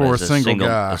seek out for as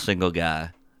a single guy,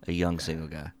 a young single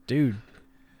guy. Dude,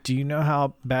 do you know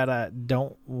how bad I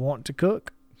don't want to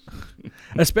cook?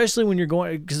 Especially when you're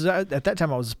going, because at that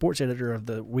time I was a sports editor of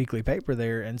the weekly paper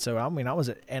there, and so I mean I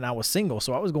was single,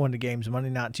 so I was going to games Monday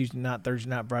night, Tuesday night, Thursday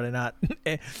night, Friday night.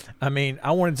 I mean,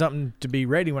 I wanted something to be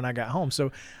ready when I got home,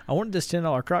 so I wanted this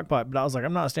 $10 crock pot, but I was like,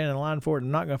 I'm not standing in line for it.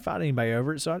 I'm not going to fight anybody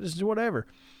over it, so I just do whatever.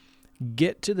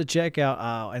 Get to the checkout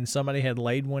aisle, and somebody had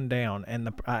laid one down, and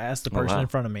I asked the person in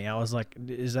front of me, I was like,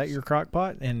 "Is that your crock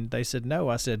pot?" And they said no.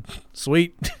 I said,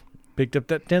 "Sweet." Picked up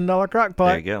that $10 crock pot.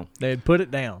 There you go. They had put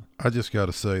it down. I just got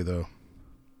to say, though,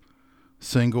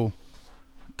 single,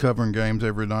 covering games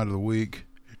every night of the week,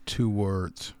 2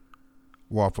 words,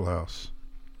 Waffle House.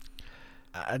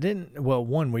 I didn't. Well,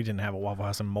 one, we didn't have a Waffle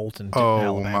House in Moulton, Oh,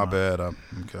 Alabama. my bad.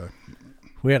 Okay.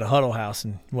 We had a Huddle House,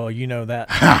 and, well, you know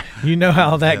that. You know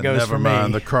how that Yeah, goes never for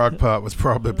mind. me. The crock pot was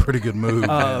probably a pretty good move.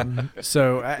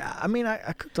 So, I mean,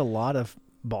 I cooked a lot of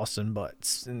Boston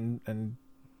butts and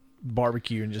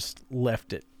barbecue and just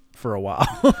left it for a while.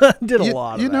 Did a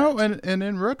lot of that. You know, and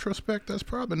in retrospect, that's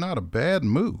probably not a bad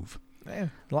move. Yeah,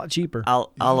 a lot cheaper.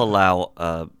 I'll allow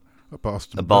A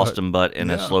Boston butt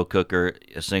in a slow cooker,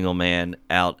 a single man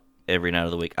out every night of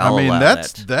the week. I mean,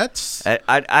 that's I'd that's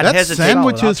hesitate.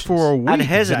 sandwiches for a week. I'd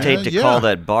hesitate to call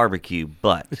that barbecue,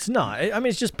 but It's not. I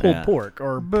mean, it's just pulled pork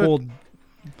or pulled.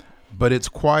 But it's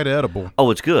quite edible. oh,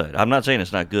 it's good. I'm not saying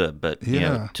it's not good, but you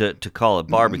know, to call it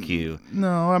barbecue,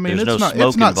 No, I mean, there's it's no not. smoke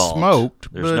It's not involved.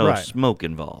 smoked. There's but, no Right. smoke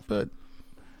involved. But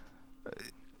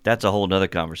That's a whole nother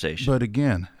conversation. but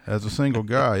again, as a single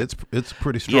guy, it's a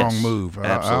pretty strong Yes, move.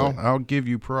 absolutely. I'll give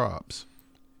you props.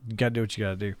 You gotta do what you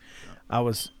gotta do. I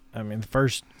mean, the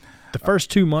first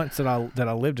 2 months that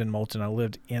I lived in Moulton, I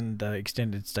lived in the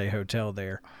extended stay hotel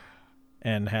there,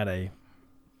 and had a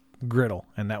griddle,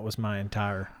 and that was my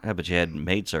entire. Yeah, but you had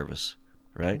maid service,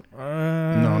 right?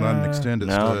 No, not an extended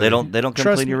No, stay. they don't come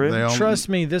Trust clean your me, room. They only- Trust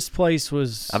me, this place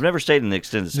was. I've never stayed in the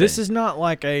extended stay. This is not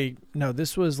like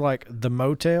this was like the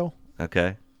motel,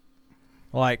 okay.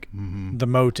 like the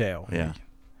motel, Yeah.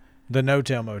 the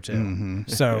no-tell motel. Mm-hmm.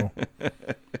 So,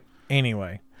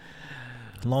 anyway,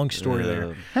 long story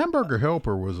there. Hamburger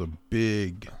Helper was a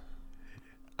big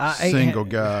I ate single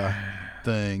guy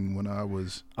thing when I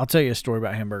was. I'll tell you a story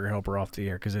about Hamburger Helper off the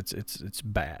air because it's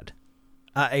bad.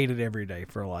 I ate it every day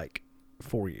for like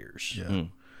 4 years. Yeah. Mm.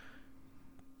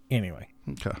 Anyway,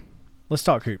 Okay. let's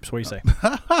talk hoops. What do you say?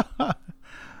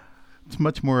 It's a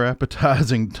much more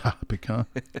appetizing topic, huh?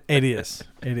 It is.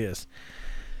 It is.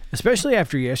 Especially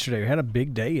after yesterday. We had a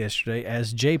big day yesterday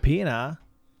as JP and I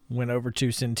went over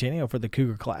to Centennial for the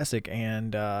Cougar Classic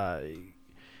and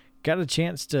got a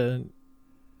chance to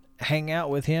hang out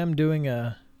with him doing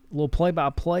a little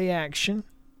play-by-play action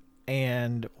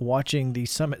and watching the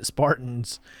Summit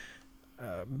Spartans.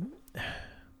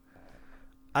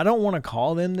 I don't want to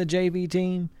call them the JV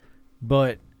team,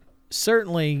 but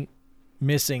certainly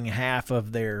missing half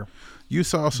of their You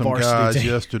saw some varsity guys team.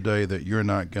 yesterday that you're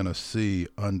not going to see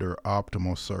under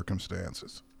optimal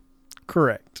circumstances.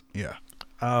 Correct. Yeah.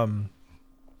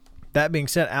 That being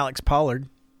said, Alex Pollard,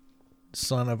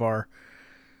 son of our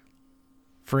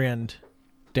friend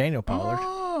Daniel Pollard,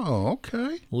 Oh,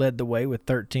 okay. led the way with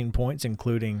 13 points,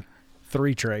 including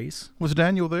 3 trays. Was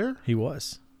Daniel there? He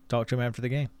was. Talked to him after the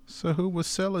game. So who was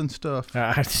selling stuff?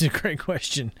 That's a great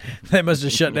question. They must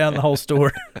have shut down the whole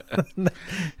store.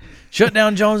 Shut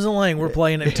down Jones and Lang. We're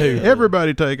playing it too.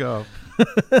 Everybody take off.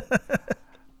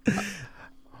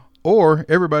 Or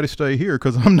everybody stay here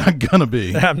because I'm not going to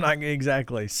be. I'm not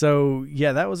exactly. So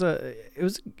yeah, that was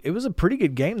it was a pretty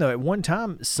good game though. At one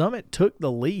time, Summit took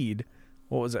the lead.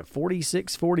 What was it,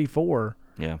 46-44?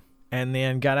 Yeah. And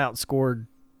then got outscored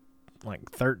like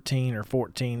 13 or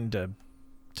 14 to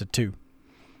 2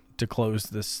 to close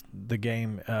the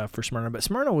game for Smyrna. But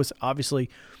Smyrna was obviously,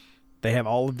 they have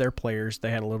all of their players.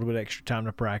 They had a little bit of extra time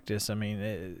to practice. I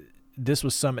mean, this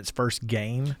was Summit's first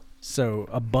game. So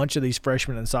a bunch of these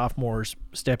freshmen and sophomores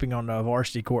stepping on the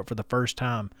varsity court for the first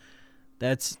time,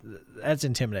 that's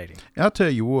intimidating. I'll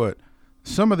tell you what,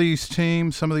 some of these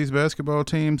teams, some of these basketball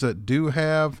teams that do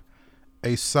have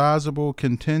a sizable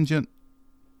contingent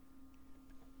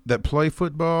that play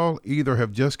football, either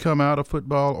have just come out of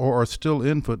football or are still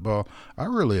in football, I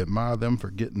really admire them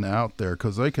for getting out there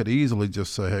because they could easily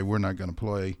just say, hey, we're not going to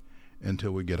play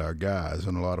until we get our guys,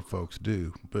 and a lot of folks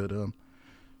do. But,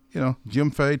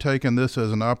 Jim Fay taking this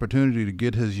as an opportunity to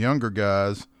get his younger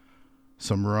guys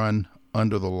some run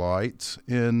under the lights,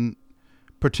 and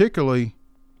particularly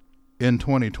in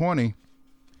 2020,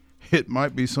 it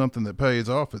might be something that pays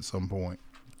off at some point.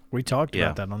 We talked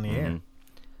about that on the air.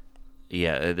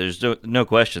 Yeah, there's no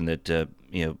question that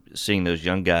seeing those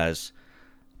young guys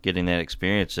getting that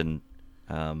experience, and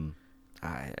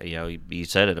you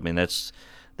said it. I mean,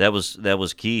 that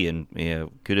was key, and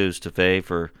kudos to Faye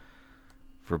for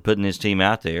putting his team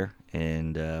out there,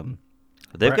 and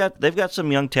they've got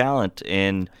some young talent,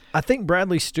 and I think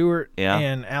Bradley Stewart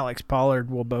and Alex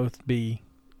Pollard will both be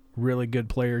really good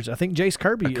players. I think Jace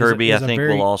Kirby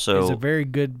will also is a very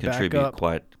good contribute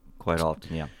backup. quite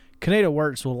often. Yeah. Kaneda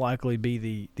Wirtz will likely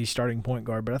be the starting point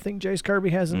guard, but I think Jace Kirby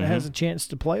has a chance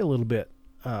to play a little bit.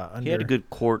 He had a good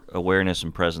court awareness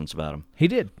and presence about him. He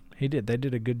did. They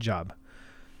did a good job.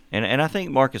 And I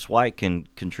think Marcus White can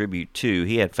contribute too.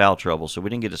 He had foul trouble, so we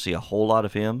didn't get to see a whole lot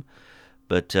of him.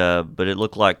 But it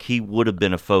looked like he would have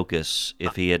been a focus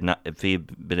if he had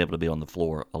been able to be on the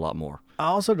floor a lot more. I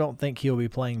also don't think he'll be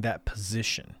playing that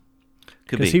position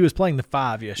Because he was playing the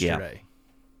 5 yesterday,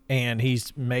 and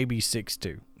he's maybe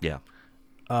 6'2". Yeah.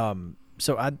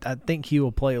 So I think he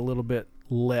will play a little bit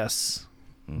less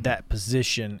that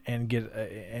position and get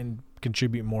and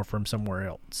contribute more from somewhere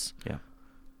else. Yeah.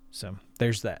 So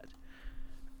there's that.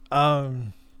 But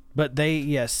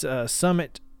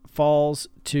Summit falls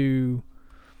to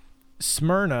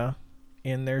Smyrna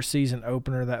in their season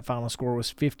opener. That final score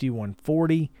was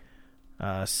 51-40.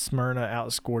 Smyrna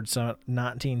outscored Summit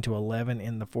 19-11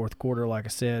 in the fourth quarter. Like I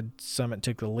said, Summit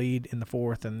took the lead in the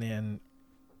fourth, and then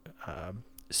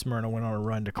Smyrna went on a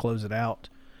run to close it out.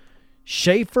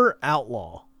 Schaefer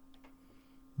Outlaw,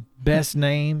 best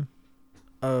name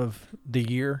of the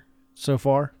year so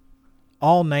far.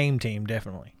 All name team,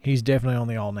 definitely. He's definitely on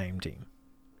the all name team.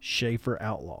 Schaefer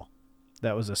Outlaw.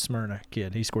 That was a Smyrna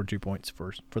kid. He scored 2 points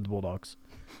for the Bulldogs.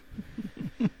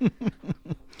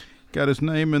 Got his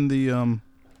name in the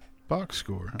box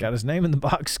score. Huh? Got his name in the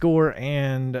box score,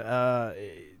 and a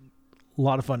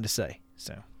lot of fun to say.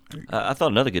 So I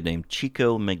thought another good name,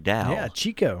 Chico McDowell. yeah,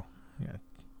 Chico. Yeah,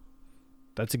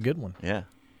 that's a good one. Yeah.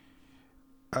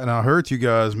 And I heard you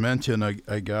guys mention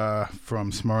a guy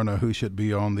from Smyrna who should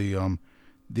be on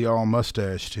the all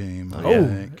mustache team. I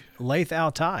think. Lath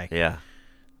Altai. Yeah.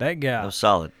 That guy. That was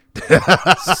solid.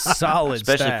 Solid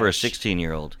Especially for a stash.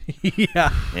 16-year-old.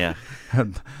 Yeah. Yeah.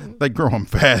 They grow them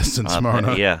fast in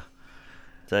Smyrna. Yeah.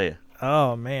 Tell you.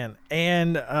 Oh, man.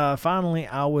 And finally,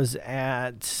 I was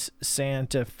at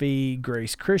Santa Fe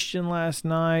Grace Christian last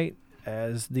night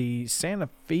as the Santa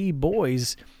Fe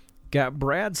boys got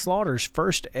Brad Slaughter's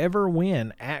first ever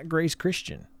win at Grace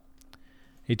Christian.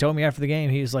 He told me after the game,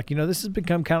 he was like, this has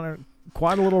become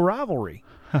quite a little rivalry.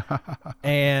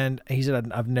 And he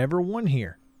said, I've never won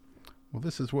here. Well,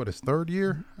 this is his third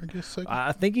year, I guess. Second?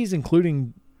 I think he's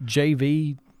including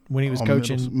JV when he was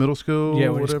coaching middle school. Yeah,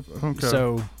 or whatever. Okay.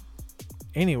 So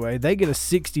anyway, they get a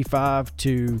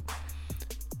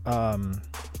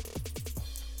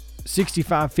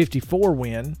 65-54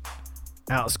 win,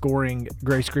 outscoring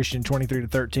Grace Christian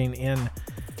 23-13 in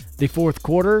the fourth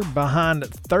quarter behind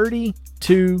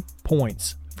 32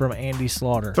 points from Andy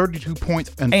Slaughter. 32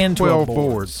 points and 12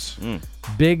 boards.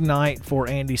 Big night for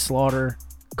Andy Slaughter.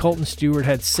 Colton Stewart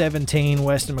had 17,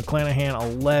 Weston McClanahan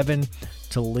 11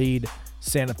 to lead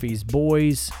Santa Fe's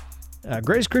boys.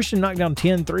 Grace Christian knocked down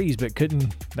 10 threes, but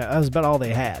that was about all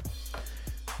they had.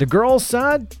 The girls'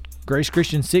 side, Grace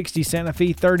Christian 60, Santa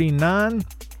Fe 39.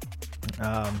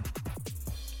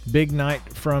 Big night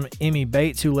from Emmy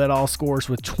Bates, who led all scorers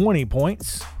with 20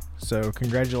 points. So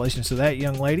congratulations to that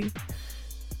young lady.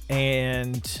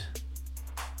 And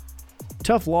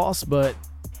tough loss, but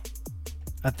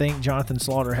I think Jonathan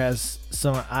Slaughter has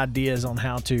some ideas on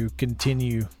how to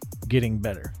continue getting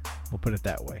better. We'll put it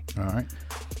that way. All right.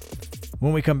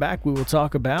 When we come back, we will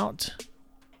talk about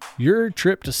your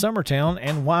trip to Summertown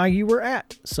and why you were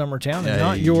at Summertown and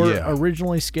not your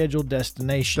originally scheduled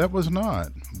destination. That was not.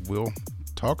 We'll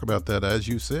talk about that, as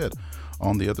you said.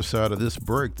 On the other side of this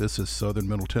break, this is Southern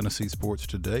Middle Tennessee Sports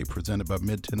Today, presented by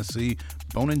Mid-Tennessee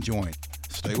Bone and Joint.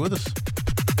 Stay with us.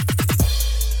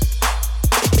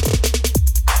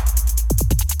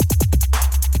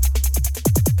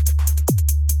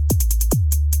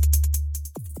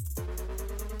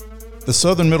 The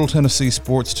Southern Middle Tennessee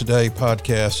Sports Today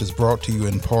podcast is brought to you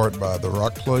in part by The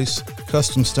Rock Place,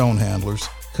 Custom Stone Handlers,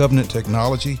 Covenant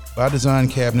Technology, By Design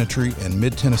Cabinetry, and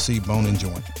Mid-Tennessee Bone and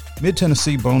Joint.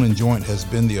 Mid-Tennessee Bone and Joint has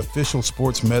been the official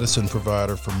sports medicine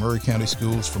provider for Maury County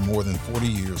Schools for more than 40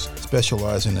 years,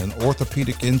 specializing in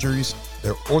orthopedic injuries.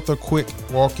 Their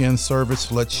OrthoQuick walk-in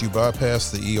service lets you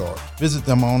bypass the ER. Visit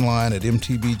them online at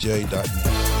mtbj.net.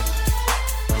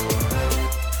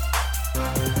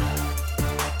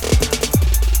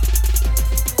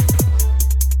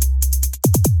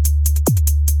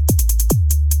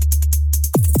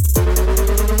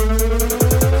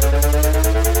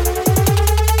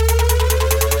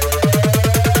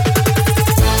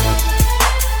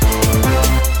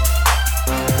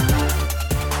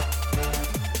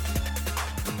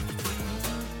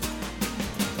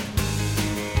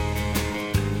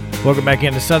 Welcome back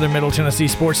into Southern Middle Tennessee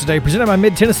Sports Today, presented by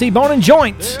Mid-Tennessee Bone and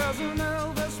Joint.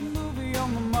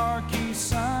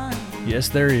 Yes,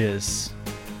 there is.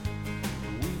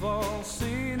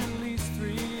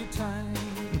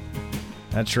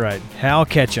 That's right. Hal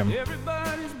Ketchum.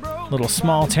 Little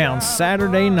small town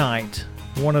Saturday night.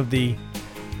 One of the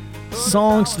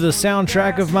songs to the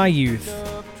soundtrack of my youth.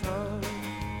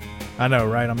 I know,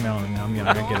 right? I'm young.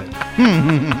 I get it.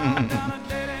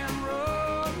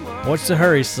 What's the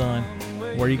hurry, son?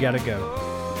 Where you gotta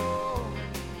go?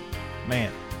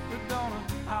 Man.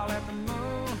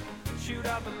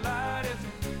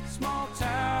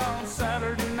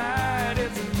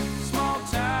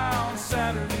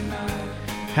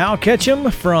 Hal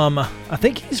Ketchum from, I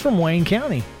think he's from Wayne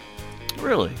County.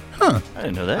 Really? Huh. I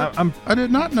didn't know that. I did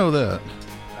not know that.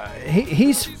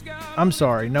 He's, I'm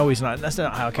sorry. No, he's not. That's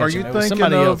not Hal Ketchum. Are you it was thinking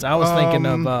somebody of, else. I was thinking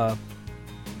of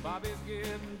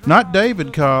not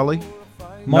David Colley.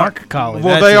 Mark Colley.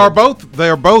 Well, they are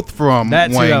both from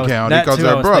Wayne County because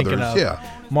they're brothers. Yeah.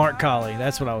 Mark Colley.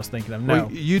 That's what I was thinking of. No.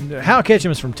 Well, Hal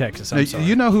Ketchum is from Texas. I'm sorry.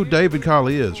 You know who David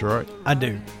Colley is, right? I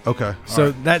do. Okay.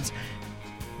 So right.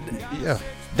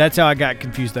 That's how I got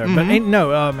confused there. Mm-hmm.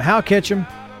 But Hal Ketchum,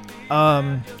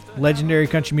 legendary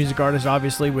country music artist,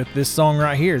 obviously, with this song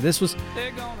right here. This was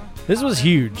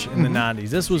huge in the 90s.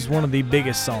 This was one of the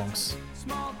biggest songs.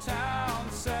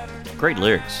 Great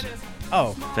lyrics.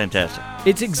 Oh. Fantastic.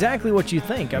 It's exactly what you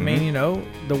think. I mean,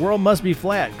 the world must be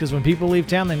flat because when people leave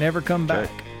town, they never come back.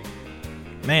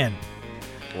 Right. Man.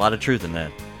 A lot of truth in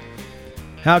that.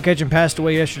 Hal Ketchum passed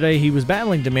away yesterday. He was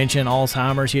battling dementia and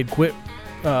Alzheimer's. He had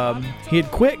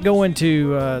quit going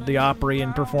to the Opry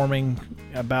and performing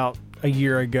about a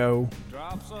year ago.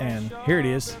 And here it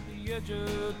is.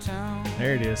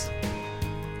 There it is.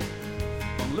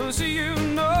 Lucy, you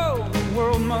know the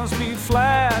world must be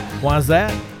flat. Why's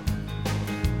that?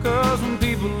 'Cause when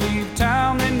people leave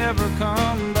town, they never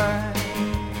come back.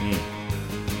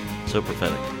 So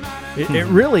prophetic. It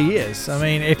really is. I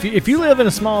mean, if you live in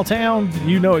a small town,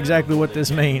 you know exactly what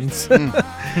this means.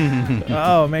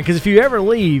 Oh, man, because if you ever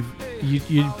leave,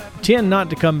 you tend not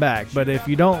to come back. But if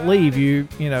you don't leave, you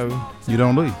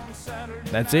don't leave.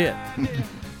 That's it.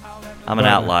 I'm an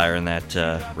outlier in that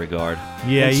regard.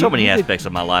 Yeah, in so many aspects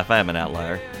of my life, I am an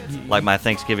outlier. Like my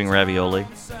Thanksgiving ravioli.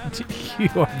 You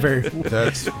are very.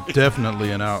 That's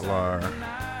definitely an outlier.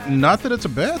 Not that it's a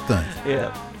bad thing.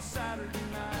 Yeah.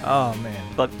 Oh,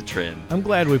 man. Buck the trend. I'm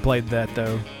glad we played that,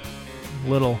 though.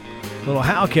 Little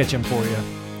how catching for you.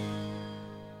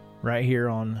 Right here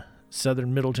on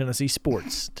Southern Middle Tennessee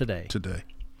Sports today.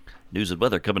 News and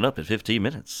weather coming up in 15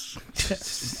 minutes.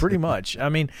 Pretty much. I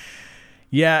mean,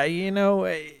 yeah,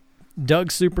 Doug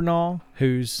Supernall,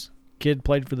 whose kid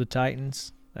played for the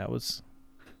Titans, that was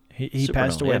he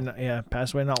passed away. Yeah.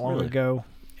 Passed away not long ago.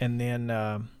 And then,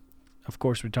 of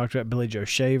course, we talked about Billy Joe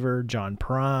Shaver, John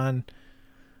Prine.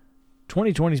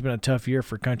 2020's been a tough year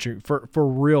for country for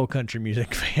real country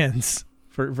music fans.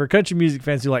 For country music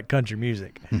fans who like country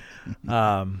music.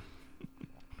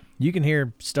 You can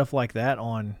hear stuff like that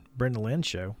on Brenda Lynn's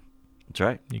show. That's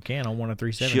right. You can on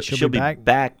 103.7. She'll be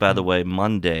back, by the way,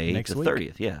 Monday next the week.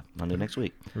 30th. Yeah, Monday next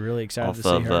week. We're really excited Off to see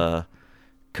of her.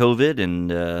 COVID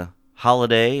and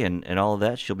holiday and all of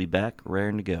that, she'll be back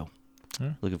raring to go.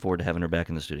 Looking forward to having her back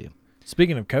in the studio.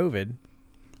 Speaking of COVID.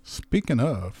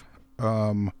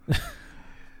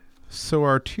 So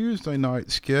our Tuesday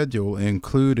night schedule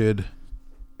included,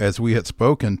 as we had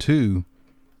spoken to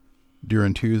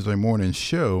during Tuesday morning's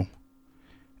show,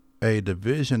 a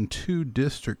Division II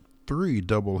District 3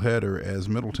 doubleheader as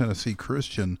Middle Tennessee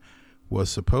Christian was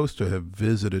supposed to have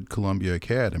visited Columbia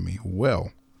Academy.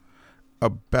 Well,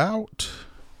 about,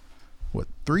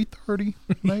 3:30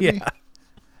 maybe? Yeah.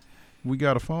 We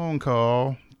got a phone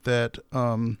call that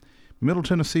Middle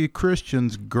Tennessee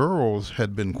Christian's girls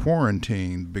had been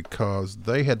quarantined because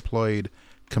they had played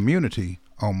community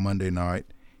on Monday night,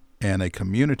 and a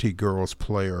community girls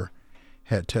player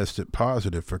had tested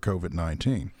positive for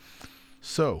COVID-19.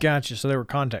 So Gotcha. So they were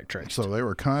contact traced. So they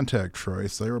were contact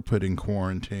traced. They were put in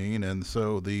quarantine, and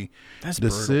so the That's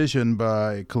decision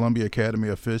by Columbia Academy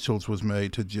officials was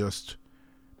made to just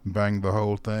bang the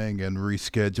whole thing and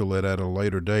reschedule it at a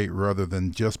later date rather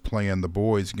than just playing the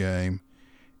boys' game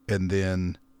and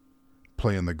then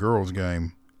playing the girls'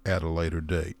 game at a later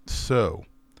date. So,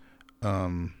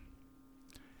 and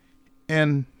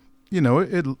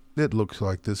it looks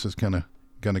like this is going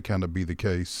to be the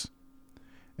case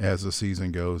as the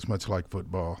season goes, much like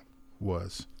football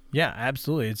was. Yeah,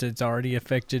 absolutely. It's already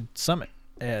affected Summit,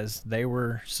 as they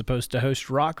were supposed to host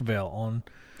Rockville on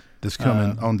this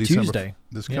coming on December Tuesday.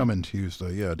 Coming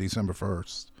Tuesday, December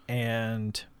 1st.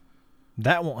 And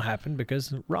that won't happen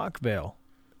because Rockville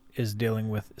is dealing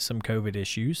with some COVID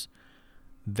issues.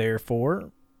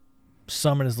 Therefore,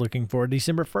 Summit is looking for a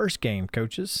December 1st game,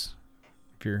 coaches.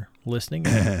 If you're listening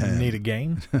and you need a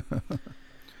game.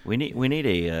 We need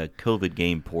a COVID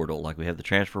game portal, like we have the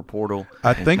transfer portal.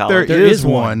 I think college. there is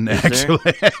one Is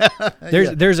actually.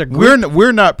 There's a group,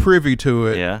 we're not privy to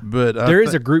it. Yeah. But there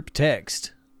is a group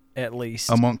text at least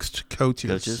amongst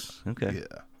coaches. Okay.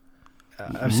 Yeah.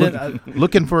 I've said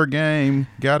Looking for a game,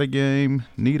 got a game,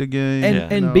 need a game.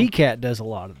 and BCAT does a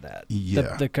lot of that.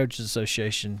 Yeah. The Coaches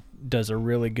Association does a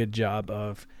really good job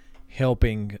of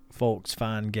helping folks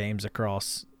find games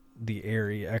across the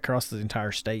area, across the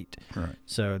entire state. Right.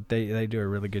 So they do a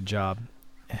really good job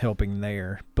helping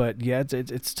there. But yeah,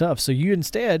 it's tough. So you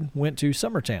instead went to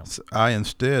Summertown. I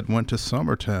instead went to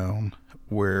Summertown,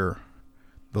 where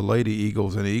the Lady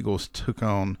Eagles and Eagles took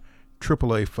on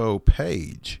AAA foe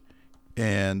Page,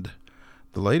 and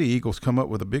the Lady Eagles come up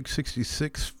with a big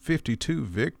 66-52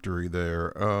 victory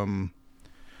there.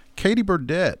 Katie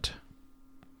Burdett,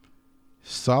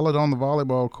 solid on the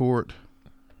volleyball court.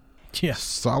 Yeah.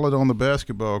 Solid on the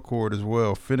basketball court as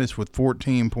well. Finished with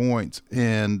 14 points.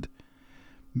 And,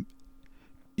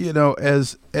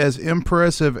 as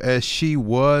impressive as she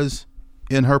was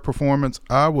in her performance,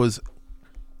 I was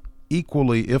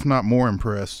equally, if not more,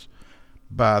 impressed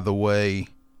by the way,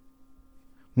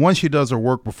 one, she does her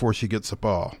work before she gets the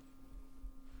ball.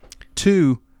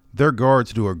 Two, their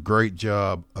guards do a great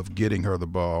job of getting her the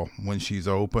ball when she's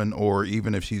open, or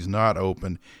even if she's not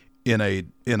open, in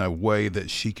a way that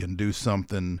she can do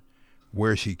something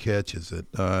where she catches it.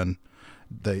 And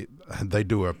they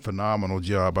do a phenomenal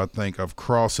job, I think, of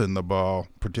crossing the ball,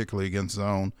 particularly against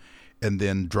zone, and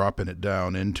then dropping it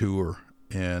down into her.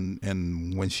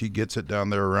 And when she gets it down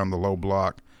there around the low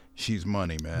block, she's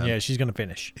money, man. Yeah, she's gonna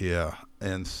finish. Yeah,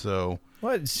 and so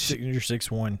You're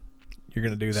 6'1". You're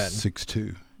gonna do that.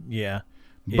 6'2". Yeah.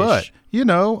 But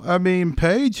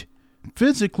Paige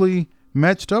physically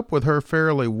matched up with her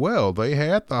fairly well. They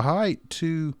had the height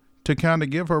to kind of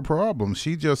give her problems.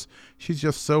 She's just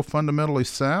so fundamentally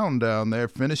sound down there.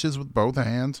 Finishes with both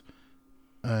hands.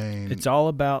 It's all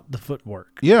about the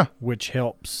footwork. Yeah, which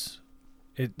helps.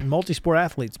 Multi-sport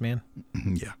athletes, man.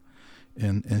 Yeah,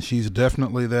 and she's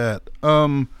definitely that.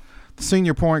 The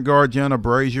senior point guard Jenna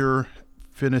Brazier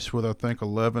finished with, I think,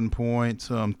 11 points,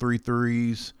 3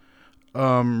 threes.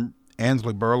 And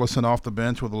Ansley Burleson off the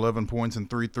bench with 11 points and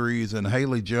 3 threes, and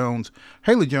Haley Jones.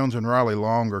 Haley Jones and Riley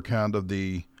Long are kind of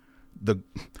the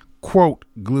quote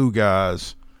glue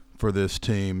guys for this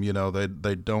team. You know,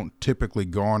 they don't typically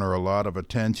garner a lot of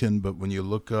attention, but when you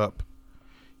look up,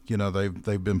 you know,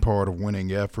 they've been part of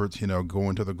winning efforts, you know,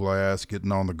 going to the glass,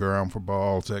 getting on the ground for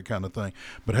balls, that kind of thing.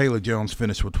 But Haley Jones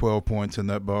finished with 12 points in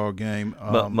that ball game.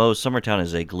 Mo, Summertown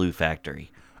is a glue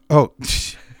factory Oh,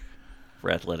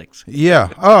 for athletics. yeah.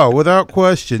 Oh, without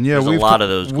question. Yeah, There's a lot of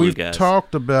those glue we've guys.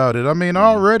 talked about it. I mean,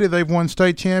 already they've won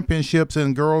state championships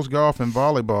in girls golf and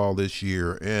volleyball this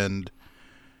year. And,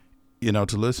 you know,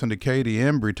 to listen to Katie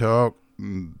Embry talk,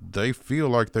 they feel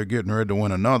like they're getting ready to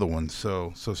win another one.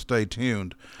 So stay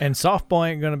tuned. And softball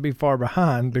ain't going to be far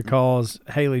behind because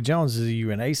Haley Jones is a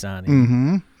UNA signing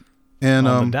Mm-hmm. And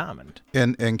on the diamond.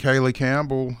 And Kaylee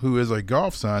Campbell, who is a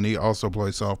golf signee, also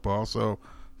plays softball. So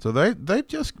they've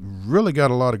just really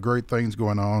got a lot of great things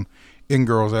going on in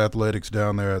girls athletics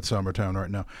down there at Summertown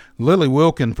right now. Lily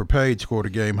Wilkin for Page scored a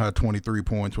game-high 23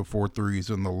 points with 4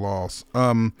 threes in the loss.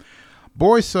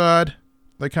 Boys side,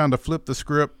 they kind of flipped the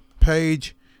script.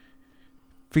 Page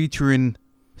featuring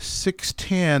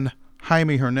 6'10"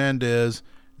 Jaime Hernandez,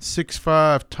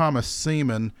 6'5" Thomas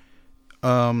Seaman,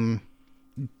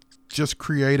 just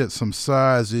created some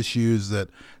size issues that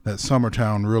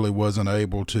Summertown really wasn't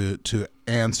able to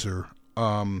answer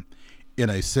in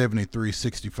a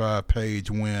 73-65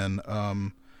 Page win.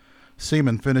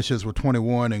 Seaman finishes with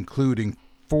 21, including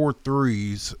 4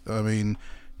 threes. I mean,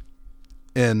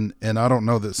 and I don't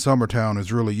know that Summertown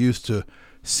is really used to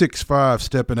 6'5"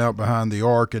 stepping out behind the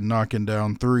arc and knocking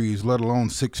down threes, let alone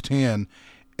 6'10".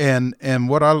 And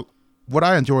what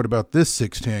I enjoyed about this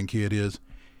 6'10" kid is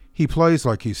he plays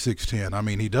like he's 6'10". I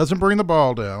mean, he doesn't bring the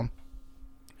ball down.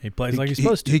 He plays like he's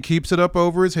supposed to. He keeps it up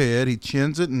over his head. He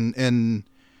chins it, and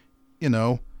you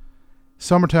know,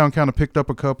 Summertown kind of picked up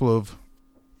a couple of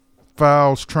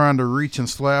fouls trying to reach and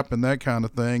slap and that kind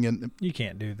of thing. And You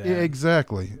can't do that. yeah,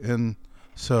 exactly. And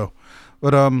so,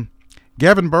 but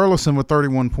Gavin Burleson with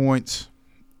 31 points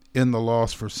in the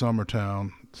loss for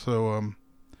Summertown. So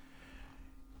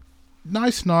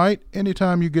nice night.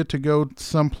 Anytime you get to go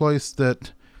someplace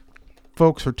that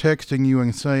folks are texting you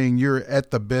and saying you're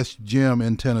at the best gym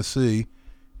in Tennessee,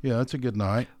 yeah, that's a good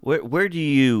night. Where do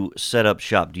you set up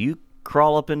shop? Do you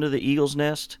crawl up into the Eagle's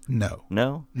Nest? No.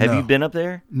 No? Have you been up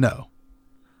there? No.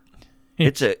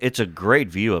 It's a great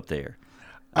view up there.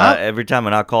 Every time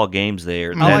when I call games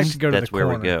there, I like to go to that's the where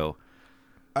corner. we go.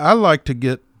 I like to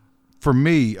get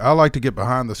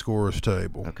behind the scorer's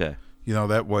table. Okay. You know,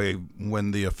 that way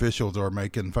when the officials are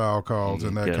making foul calls You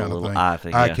and that get a kind of little thing, eye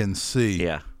thing, I yeah. can see.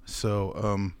 Yeah.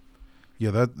 So,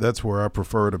 yeah, that's where I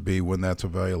prefer to be when that's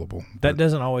available. That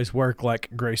doesn't always work like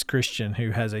Grace Christian,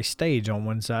 who has a stage on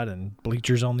one side and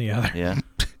bleachers on the other. Yeah.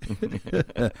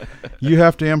 You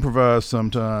have to improvise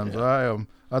sometimes. Yeah.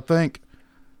 I think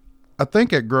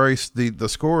at Grace the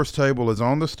scorer's table is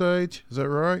on the stage. Is that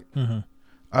right? Mm-hmm.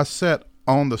 I sat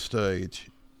on the stage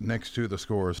next to the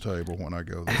scorer's table when I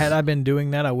go there. Had I been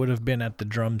doing that, I would have been at the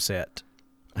drum set.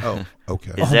 Oh,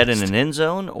 okay. Is that in an end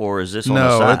zone or is this on the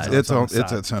No, side? it's on the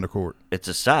it's side. at center court. It's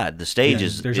a side. The stage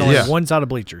is. There's is- only Yeah. one side of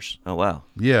bleachers. Oh wow.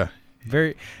 Yeah.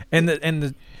 Very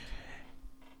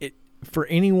for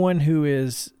anyone who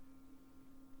is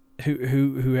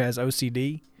who has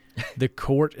OCD, the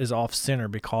court is off center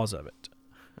because of it.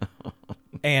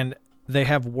 And they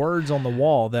have words on the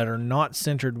wall that are not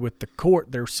centered with the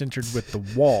court, they're centered with the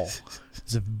wall.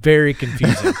 It's very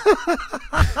confusing.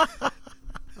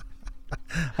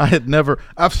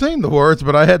 I've seen the words,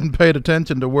 but I hadn't paid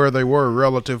attention to where they were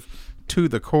relative to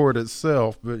the court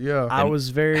itself. But yeah. I was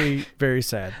very, very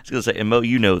sad. I was gonna say, and Mo,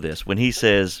 you know this. When he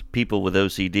says people with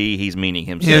OCD, he's meaning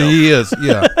himself. Yeah, he is.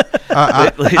 Yeah.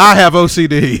 I have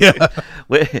OCD.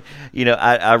 Yeah. You know,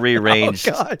 I rearranged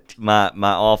Oh, God. my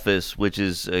office, which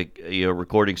is a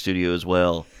recording studio as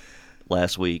well,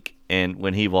 last week. And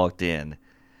when he walked in,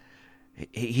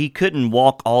 he couldn't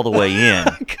walk all the way in.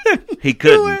 He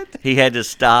couldn't. He had to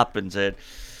stop and said,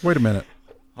 Wait a minute.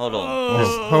 "Hold on,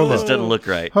 Hold this up. doesn't look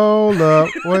right." Hold up.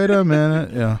 Wait a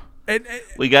minute. Yeah.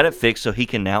 We got it fixed, so he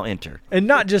can now enter. And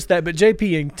not just that, but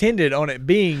JP intended on it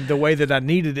being the way that I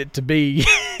needed it to be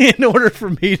in order for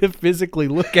me to physically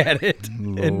look at it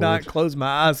and not close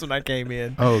my eyes when I came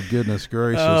in. Oh, goodness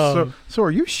gracious. Oh. So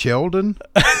are you Sheldon?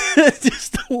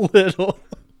 Just a little.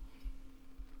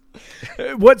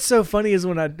 What's so funny is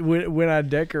when I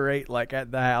decorate like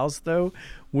at the house though,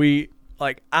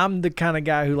 I'm the kind of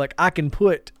guy who like I can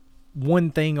put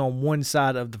one thing on one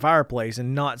side of the fireplace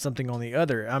and not something on the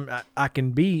other. I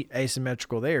can be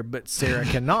asymmetrical there, but Sarah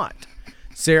cannot.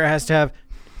 Sarah has to have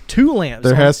 2 lamps.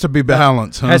 There has to be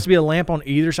balance, huh? Has to be a lamp on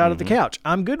either side of the couch.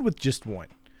 I'm good with just one.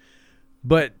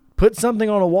 But put something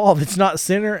on a wall that's not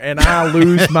center, and I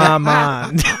lose my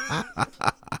mind.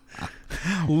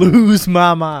 Lose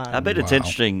my mind. I bet it's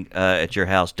interesting at your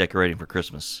house decorating for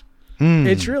Christmas.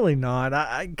 It's really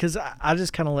not. Because I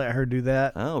just kind of let her do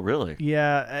that. Oh, really?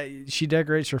 Yeah, she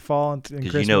decorates for fall and Christmas.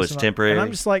 Because you know it's temporary. And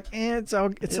I'm just like, it's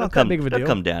not come, that big of a deal. It'll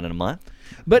come down in a month.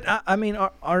 But I mean,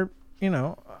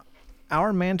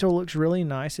 our mantle looks really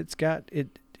nice.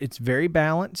 It's very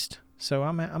balanced, so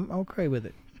I'm okay with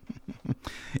it.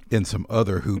 In some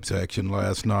other hoops action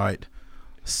last night,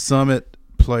 Summit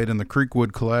played in the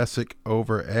Creekwood Classic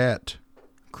over at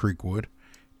Creekwood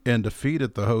and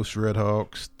defeated the host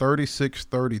Redhawks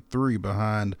 36-33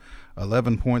 behind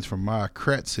 11 points from Maya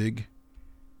Kratzig,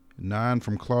 9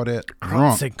 from Claudette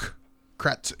Grunk.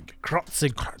 Kratzig.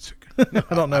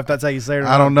 I don't know if that's how you say it or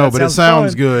I don't know, but it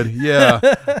sounds fun. good.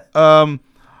 Yeah.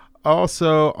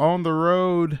 Also, on the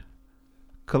road,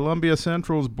 Columbia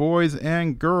Central's boys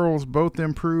and girls both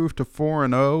improved to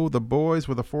 4-0. The boys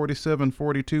with a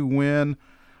 47-42 win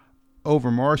over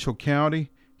Marshall County.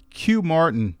 Q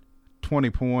Martin, 20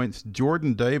 points.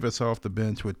 Jordan Davis off the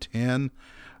bench with 10.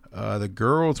 The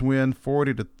girls win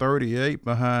 40-38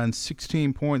 behind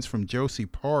 16 points from Josie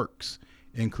Parks,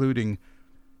 including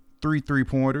 3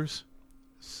 3-pointers.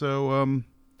 So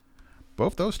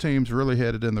both those teams really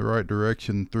headed in the right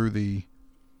direction through the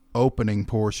opening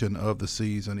portion of the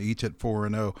season, each at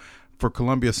 4-0. For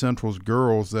Columbia Central's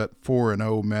girls, that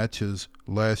 4-0 matches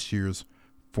last year's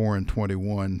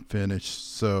 4-21 finish,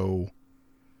 so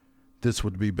this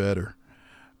would be better.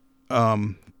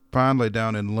 Finally,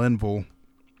 down in Linville,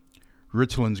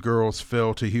 Richland's girls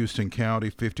fell to Houston County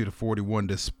 50-41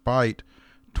 despite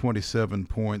 27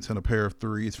 points and a pair of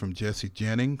threes from Jesse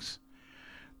Jennings.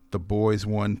 The boys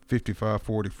won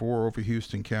 55-44 over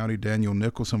Houston County. Daniel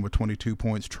Nicholson with 22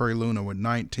 points. Trey Luna with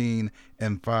 19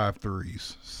 and 5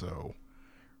 threes. So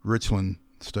Richland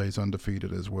stays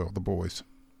undefeated as well, the boys.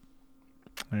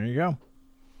 There you go.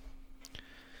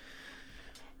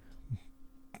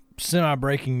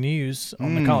 Semi-breaking news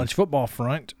on the college football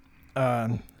front.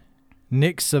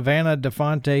 Nick Savannah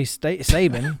DeFonte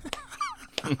Saban.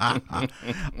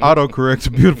 Autocorrect's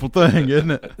a beautiful thing, isn't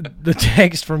it? The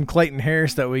text from Clayton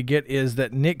Harris that we get is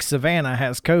that Nick Savannah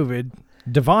has COVID.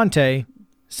 Devontae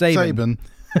Saban.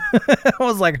 I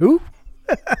was like, who?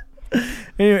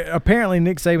 Anyway, apparently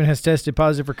Nick Saban has tested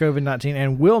positive for COVID-19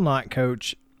 and will not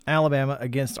coach Alabama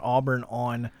against Auburn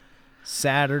on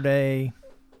Saturday.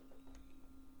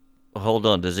 Hold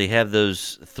on. Does he have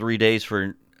those 3 days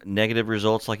for negative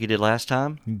results like he did last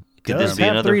time? Could Does this be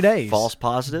have another 3 days, false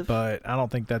positive? But I don't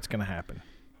think that's going to happen.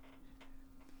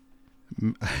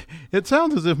 It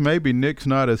sounds as if maybe Nick's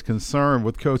not as concerned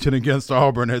with coaching against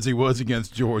Auburn as he was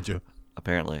against Georgia.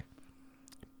 Apparently.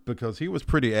 Because he was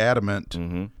pretty adamant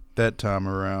that time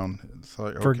around. It's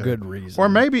like, For okay. good reason.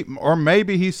 Or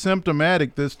maybe he's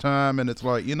symptomatic this time and it's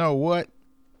like, you know what?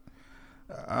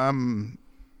 I'm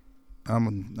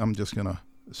just going to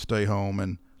stay home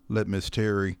and let Miss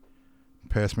Terry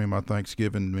pass me my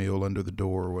Thanksgiving meal under the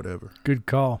door or whatever. Good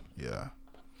call. Yeah.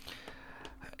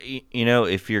 You know,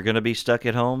 if you're going to be stuck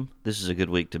at home, this is a good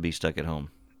week to be stuck at home.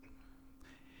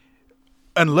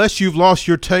 Unless you've lost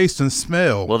your taste and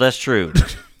smell. Well, that's true.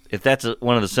 If that's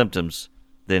one of the symptoms,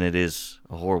 then it is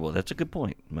horrible. That's a good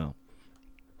point, Mo.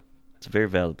 It's a very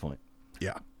valid point.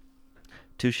 Yeah.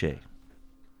 Touche.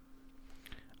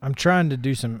 I'm trying to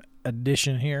do some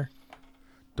addition here.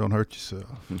 Don't hurt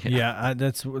yourself. Yeah,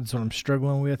 that's what I'm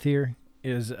struggling with here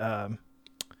is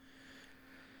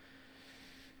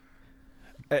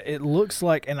it looks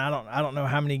like, and I don't know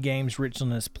how many games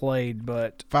Richland has played,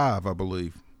 but 5, I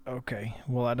believe. Okay.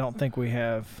 Well, I don't think we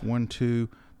have 1, 2.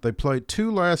 They played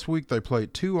 2 last week. They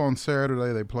played 2 on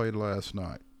Saturday. They played last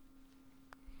night.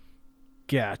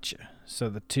 Gotcha. So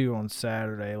the 2 on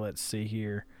Saturday. Let's see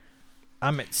here.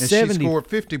 I'm at and 70. She scored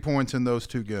 50 points in those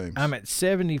 2 games. I'm at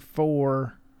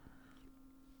 74.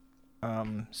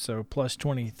 So plus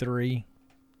 23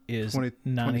 is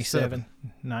 97.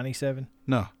 97.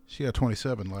 No, she had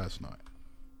 27 last night.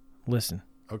 Listen.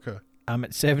 Okay. I'm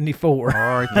at 74. All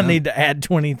right. I need to add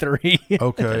 23.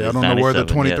 Okay. I don't know where the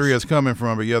 23 is coming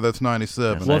from, but yeah, that's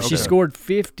 97. Well, if she Okay. scored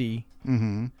 50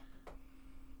 in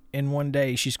one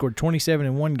day, she scored 27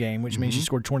 in one game, which means she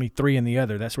scored 23 in the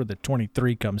other. That's where the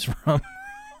 23 comes from.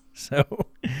 So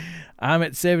I'm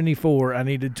at 74. I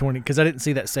needed 20 because I didn't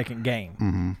see that second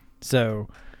game. So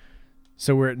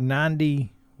we're at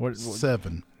 90. What?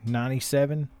 7.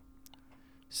 97.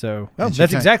 So And she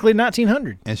that's can't- exactly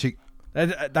 1900. And she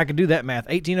I could do that math.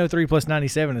 1803 plus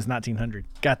 97 is 1900.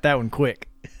 Got that one quick.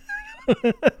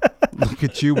 Look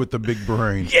at you with the big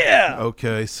brain. Yeah.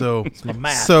 Okay, so my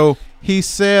math. So he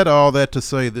said all that to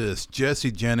say this: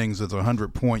 Jesse Jennings is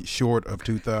 100 points short of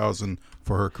 2,000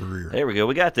 for her career. There we go.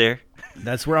 We got there.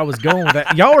 That's where I was going with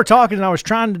that. Y'all were talking, and I was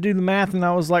trying to do the math, and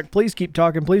I was like, please keep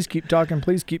talking, please keep talking,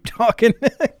 please keep talking,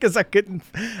 because I didn't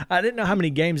know how many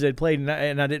games they'd played,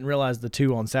 and I didn't realize the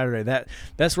 2 on Saturday.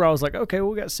 That's where I was like, okay,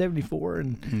 well, we got 74,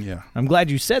 and Yeah, I'm glad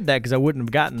you said that because I wouldn't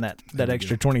have gotten that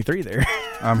extra 23 there.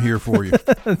 I'm here for you.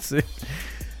 That's it.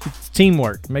 It's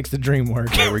teamwork. Makes the dream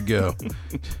work. There we go.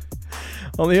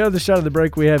 On the other side of the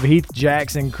break, we have Heath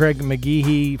Jackson, Craig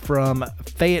McGehee from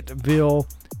Fayetteville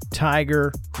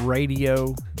Tiger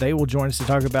Radio. They will join us to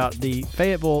talk about the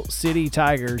Fayetteville City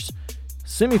Tigers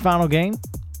semifinal game.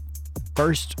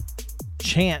 First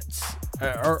chance,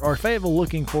 or Fayetteville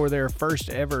looking for their first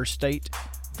ever state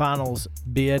finals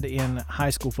bid in high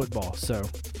school football. So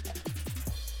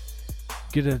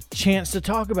get a chance to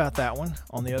talk about that one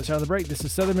on the other side of the break. This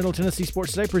is Southern Middle Tennessee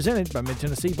Sports Today, presented by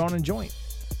Mid-Tennessee Bone and Joint.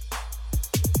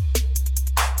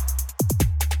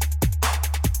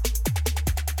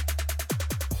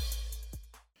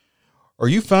 Are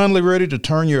you finally ready to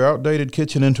turn your outdated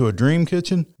kitchen into a dream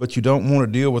kitchen, but you don't want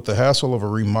to deal with the hassle of a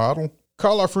remodel?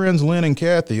 Call our friends Lynn and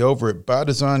Kathy over at By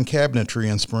Design Cabinetry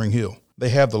in Spring Hill. They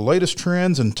have the latest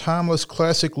trends and timeless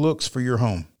classic looks for your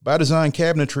home. By Design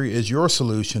Cabinetry is your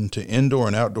solution to indoor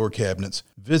and outdoor cabinets.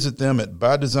 Visit them at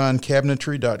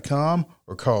bydesignCabinetry.com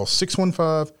or call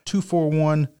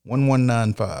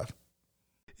 615-241-1195.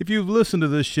 If you've listened to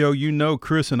this show, you know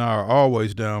Chris and I are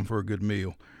always down for a good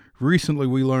meal. Recently,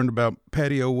 we learned about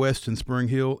Patio West in Spring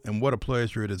Hill, and what a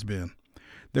pleasure it has been.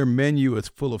 Their menu is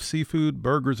full of seafood,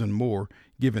 burgers, and more,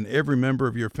 giving every member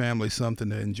of your family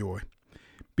something to enjoy.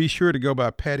 Be sure to go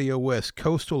by Patio West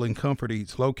Coastal and Comfort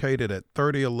Eats, located at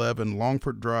 3011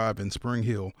 Longford Drive in Spring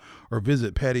Hill, or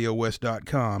visit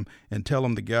PatioWest.com and tell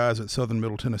them the guys at Southern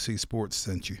Middle Tennessee Sports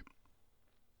sent you.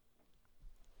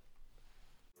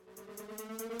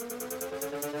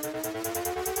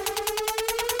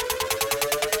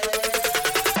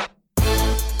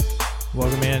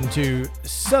 Welcome into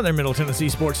Southern Middle Tennessee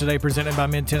Sports Today, presented by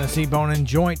Mid-Tennessee Bone and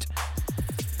Joint.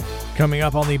 Coming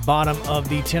up on the bottom of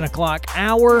the 10 o'clock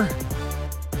hour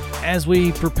as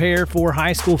we prepare for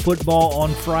high school football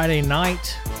on Friday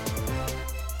night.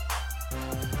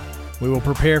 We will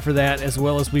prepare for that as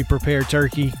well as we prepare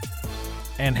turkey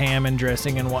and ham and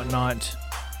dressing and whatnot.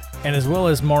 And as well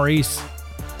as Maurice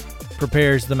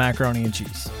prepares the macaroni and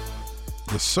cheese.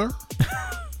 Yes, sir.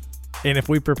 And if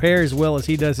we prepare as well as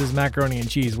he does his macaroni and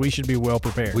cheese, we should be well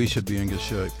prepared. We should be in good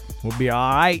shape. We'll be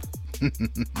all right,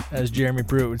 as Jeremy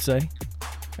Pruitt would say.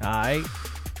 All right.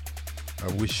 I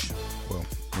wish, well,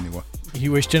 anyway.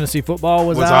 You wish Tennessee football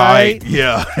was all all right?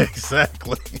 Yeah,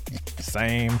 exactly.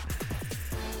 Same.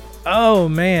 Oh,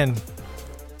 man.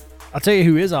 I'll tell you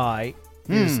who is all right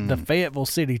is the Fayetteville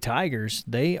City Tigers.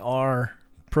 They are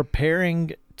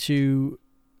preparing to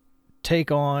take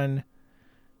on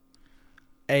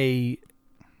the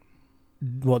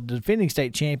defending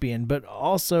state champion, but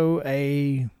also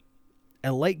a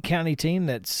Lake County team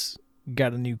that's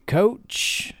got a new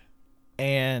coach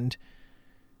and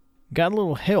got a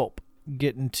little help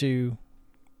getting to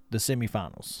the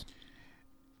semifinals.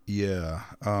 Yeah.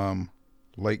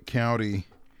 Lake County,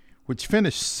 which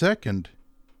finished second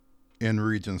in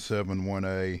Region 7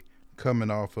 1A, coming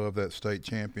off of that state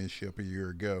championship a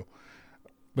year ago.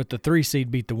 But the 3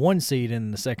 seed beat the 1 seed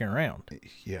in the second round.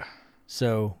 Yeah.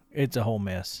 So it's a whole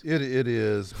mess. It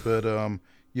is, but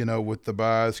with the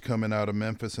buys coming out of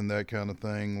Memphis and that kind of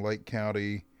thing, Lake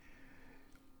County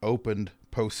opened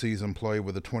postseason play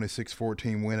with a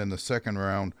 26-14 win in the second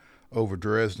round over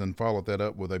Dresden, followed that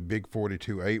up with a big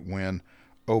 42-8 win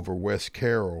over West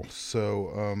Carroll.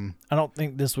 So I don't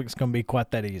think this week's going to be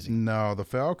quite that easy. No, the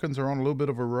Falcons are on a little bit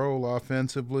of a roll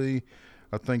offensively.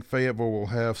 I think Fayetteville will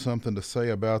have something to say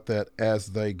about that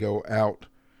as they go out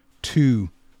to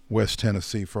West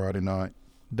Tennessee Friday night.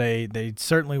 They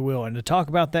certainly will. And to talk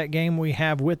about that game, we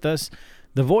have with us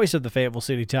the voice of the Fayetteville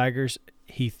City Tigers,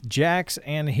 Heath Jacks,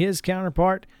 and his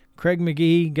counterpart, Craig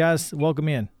McGehee. Guys, welcome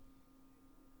in.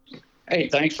 Hey,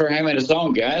 thanks for having us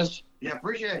on, guys. Yeah,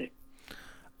 appreciate it.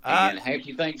 And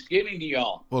happy Thanksgiving to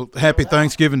y'all. Well, happy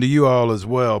Thanksgiving to you all as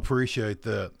well. Appreciate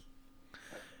that.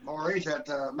 Maurice, that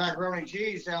macaroni and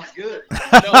cheese sounds good.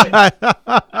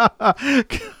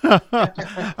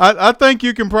 I think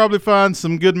you can probably find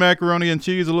some good macaroni and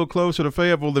cheese a little closer to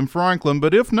Fayetteville than Franklin,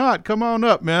 but if not, come on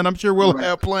up, man. I'm sure we'll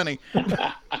have plenty.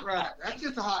 Right. That's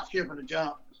just a hot skip and a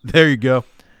jump. There you go.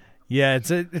 Yeah,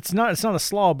 it's not a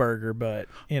slaw burger, but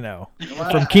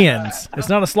from Ken's. It's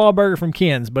not a slaw burger from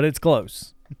Ken's, but it's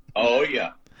close. Oh,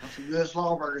 yeah. some good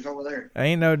slaw burgers over there.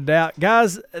 Ain't no doubt.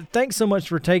 Guys, thanks so much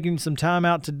for taking some time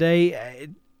out today.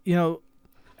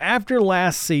 After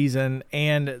last season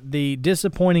and the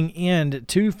disappointing end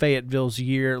to Fayetteville's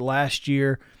year last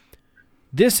year,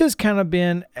 this has kind of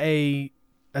been a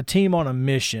team on a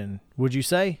mission, would you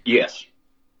say? Yes.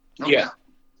 Okay.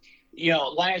 Yeah.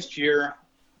 Last year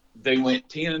they went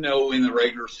 10-0 in the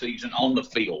regular season on the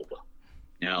field.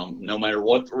 No matter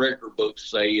what the record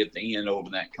books say at the end over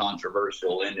that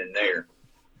controversial ending there.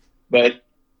 But,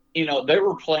 they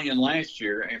were playing last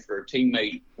year after a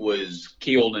teammate was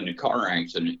killed in a car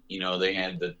accident. They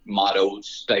had the motto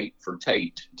State for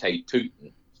Tate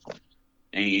Tootin.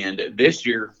 And this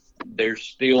year they're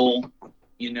still,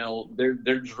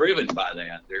 they're driven by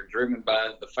that. They're driven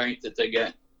by the fact that they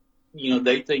got,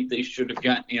 they think they should have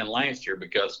gotten in last year,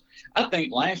 because I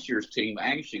think last year's team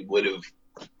actually would have,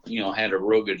 had a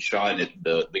real good shot at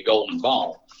the Golden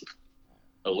Ball.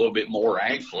 A little bit more,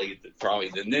 actually,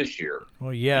 probably than this year.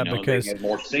 Well, yeah, because they had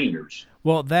more seniors.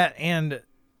 Well, that, and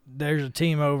there's a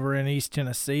team over in East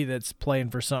Tennessee that's playing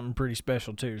for something pretty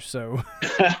special too. So,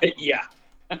 yeah,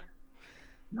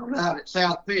 no doubt at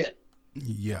South Pitt.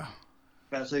 Yeah,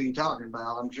 That's who you're talking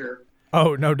about, I'm sure.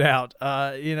 Oh, no doubt.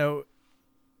 But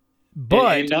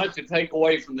and not to take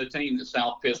away from the team that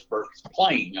South Pittsburgh's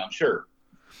playing, I'm sure.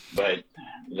 But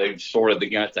they've sort of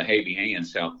got the heavy hand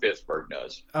South Pittsburgh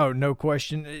does. Oh, no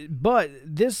question. But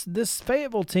this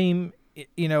Fayetteville team,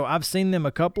 I've seen them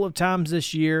a couple of times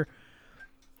this year.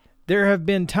 There have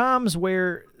been times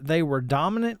where they were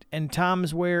dominant and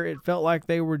times where it felt like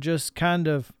they were just kind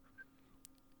of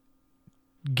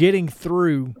getting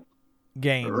through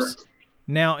games. Correct.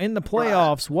 Now, in the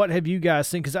playoffs, what have you guys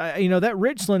seen? Because, that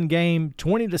Richland game,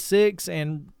 20-6,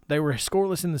 and they were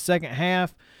scoreless in the second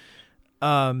half.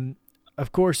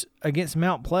 Of course, against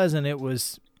Mount Pleasant, it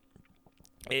was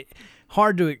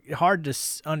hard to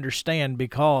understand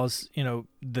because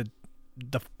the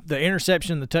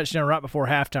interception, the touchdown right before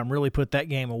halftime really put that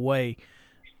game away.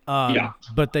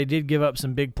 But they did give up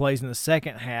some big plays in the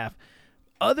second half.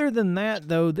 Other than that,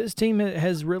 though, this team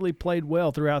has really played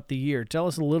well throughout the year. Tell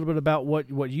us a little bit about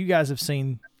what you guys have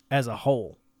seen as a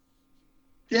whole.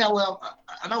 Yeah, well,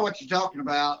 I know what you're talking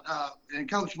about. And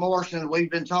Coach Morrison,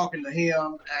 we've been talking to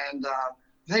him, and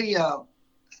he,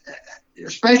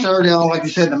 especially early on, like you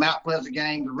said, the Mount Pleasant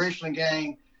game, the Richland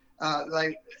game,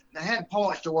 they had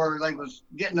points to where they was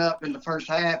getting up in the first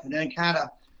half and then kind of,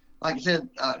 like you said,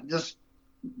 just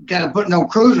kind of putting on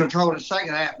cruise control in the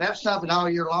second half. That's something all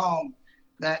year long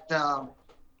that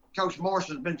Coach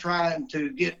Morrison's been trying to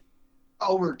get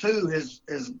over to his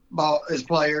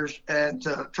players and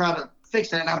to try to fix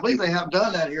that. And I believe they have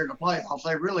done that here in the playoffs.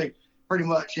 They really pretty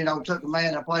much, took the man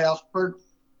in the playoffs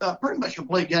pretty much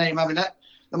complete game. I mean,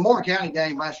 the Moore County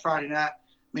game last Friday night,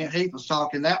 me and Heath was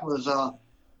talking, that was,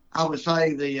 I would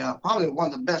say, probably one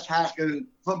of the best high school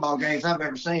football games I've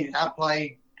ever seen. I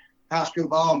played high school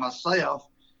ball myself,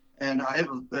 and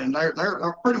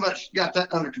they're pretty much got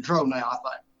that under control now, I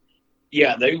think.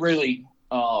 Yeah, they really,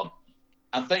 I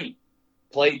think,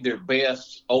 played their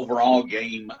best overall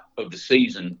game of the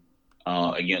season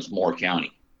against Moore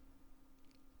County.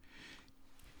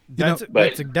 That's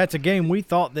a game we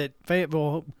thought that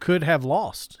Fayetteville could have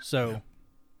lost. So.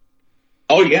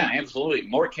 Oh yeah, absolutely.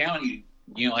 Moore County,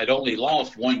 had only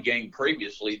lost one game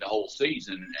previously the whole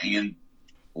season, and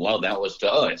that was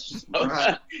to us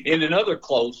in another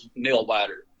close nail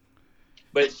biter.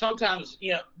 But sometimes,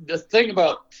 the thing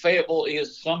about Fayetteville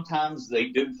is sometimes they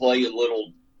do play a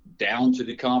little down to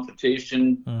the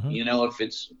competition. Mm-hmm. If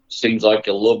it seems like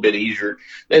a little bit easier,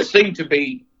 that seemed to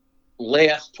be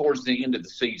less towards the end of the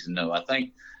season, though. I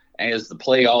think as the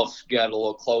playoffs got a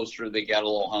little closer, they got a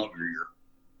little hungrier.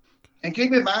 And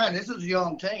keep in mind, this is a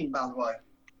young team, by the way.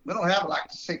 We don't have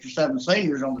like 6 or 7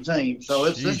 seniors on the team, so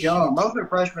it's this young. Most are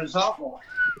freshmen and sophomores.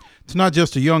 It's not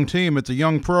just a young team; it's a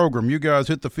young program. You guys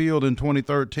hit the field in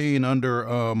 2013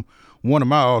 under one of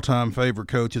my all-time favorite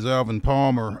coaches, Alvin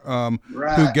Palmer,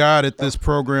 who guided this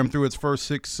program through its first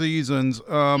 6 seasons.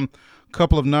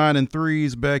 Couple of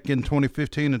 9-3s back in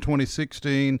 2015 and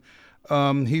 2016.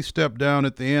 He stepped down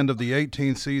at the end of the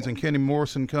 18th season. Kenny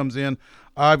Morrison comes in.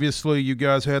 Obviously, you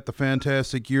guys had the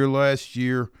fantastic year last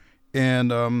year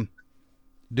and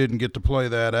didn't get to play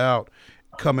that out.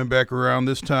 Coming back around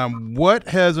this time, what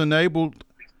has enabled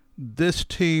this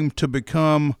team to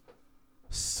become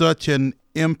such an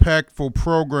impactful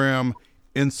program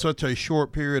in such a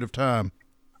short period of time?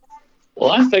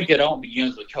 Well, I think it all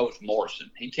begins with Coach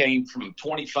Morrison. He came from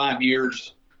 25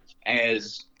 years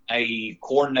as a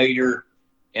coordinator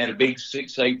at a big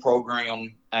 6A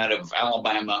program out of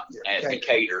Alabama at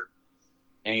Decatur.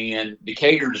 And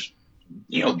Decatur's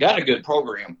got a good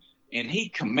program, and he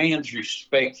commands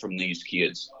respect from these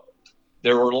kids.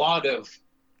 There were a lot of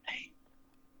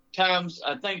times,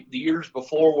 I think the years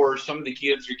before, where some of the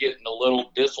kids are getting a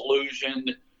little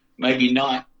disillusioned, maybe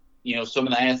not, some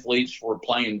of the athletes were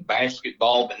playing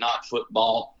basketball but not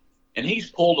football. And he's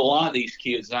pulled a lot of these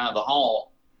kids out of the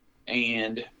hall.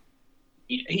 And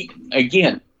he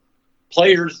again,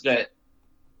 players that,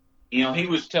 he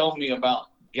was telling me about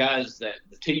guys that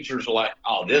the teachers are like,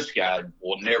 oh, this guy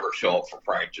will never show up for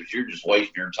practice. You're just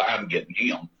wasting your time getting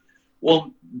him.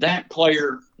 Well, that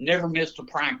player never missed a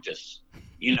practice.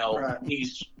 Right.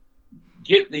 He's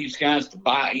getting these guys to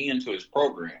buy into his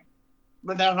program.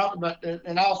 But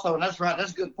also, and that's right,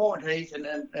 that's a good point, Heath,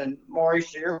 and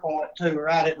Maurice, to your point too,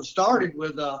 right? It was started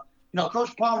with,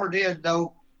 Coach Palmer did,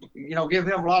 though, give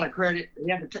him a lot of credit. He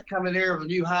had to come in there with a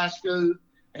new high school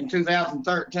in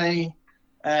 2013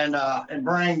 and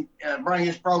bring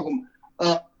his program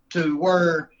up to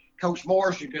where Coach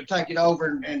Morrison could take it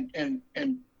over and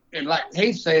like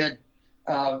he said,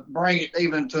 bring it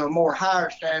even to a more higher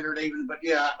standard even. But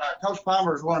yeah, Coach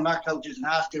Palmer is one of my coaches in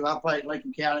high school. I played at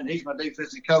Lincoln County, and he's my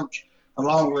defensive coach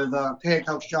along with head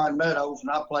coach John Meadows, and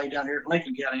I played down here at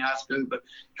Lincoln County High School. But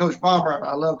Coach Palmer,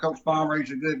 I love Coach Palmer.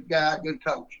 He's a good guy, good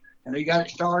coach. And he got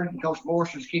it started, and Coach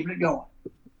Morrison's keeping it going.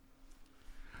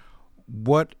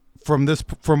 What from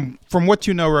what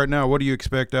you know right now, what do you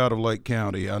expect out of Lake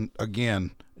County?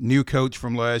 Again, new coach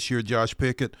from last year, Josh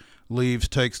Pickett, leaves,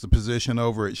 takes the position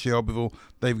over at Shelbyville.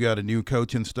 They've got a new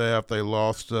coaching staff. They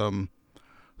lost some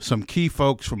key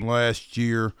folks from last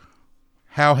year.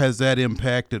 How has that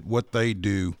impacted what they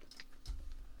do?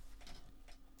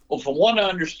 Well, from what I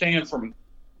understand from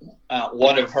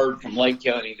what I've heard from Lake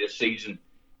County this season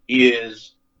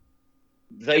is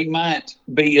they might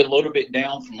be a little bit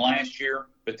down from last year,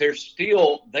 but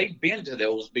they've been to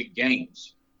those big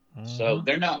games. Mm-hmm. So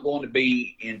they're not going to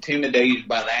be intimidated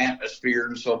by the atmosphere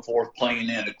and so forth, playing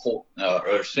in a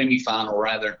semifinal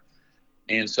rather.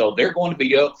 And so they're going to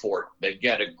be up for it. They've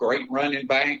got a great running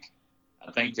back.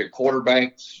 I think their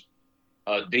quarterback's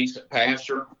a decent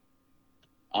passer.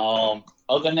 Other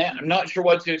than that, I'm not sure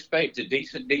what to expect. A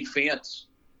decent defense,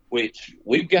 which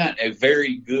we've got a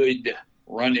very good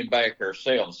running back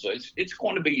ourselves. So it's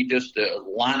going to be just to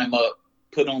line them up,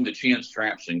 put on the chin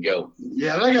straps, and go.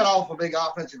 Yeah, they got awful big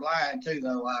offensive line too,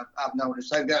 though. I've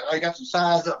noticed they got some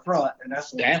size up front, and that's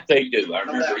that they do. I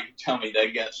remember you telling me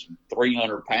they got some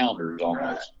 300-pounders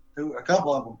almost. Right. A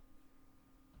couple of them.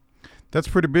 That's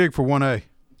pretty big for 1A.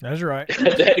 That's right.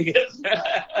 That is.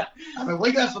 I mean,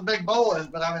 we got some big boys,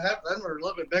 but I mean, them are a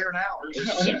little bit bigger than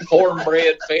ours. Some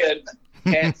cornbread-fed,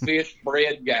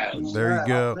 catfish-bred guys. There you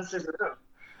go.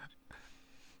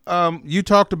 You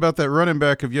talked about that running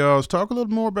back of y'all's. Talk a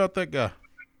little more about that guy.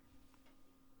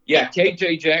 Yeah,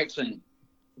 KJ Jackson.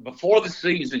 Before the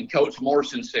season, Coach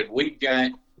Morrison said, we've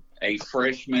got a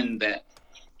freshman that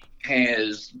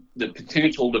has the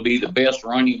potential to be the best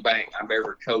running back I've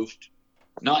ever coached,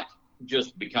 not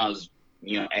just because,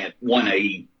 at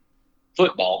 1A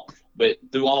football, but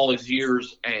through all his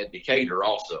years at Decatur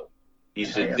also. He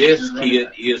said, this kid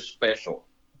is special.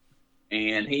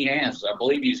 And he has. I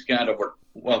believe he's got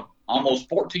almost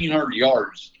 1,400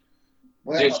 yards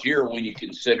this year when you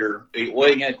consider – he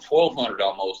had 1,200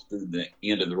 almost through the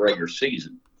end of the regular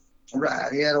season.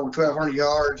 Right. He had over 1,200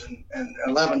 yards and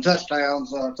 11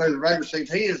 touchdowns through the regular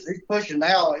season. He's pushing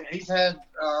now. He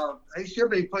should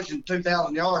be pushing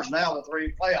 2,000 yards now in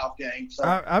 3 playoff games.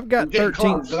 So I've got 13.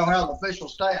 I don't have official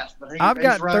stats, but I've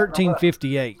got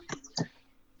 1358.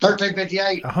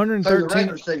 1358.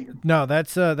 113. No,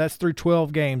 that's through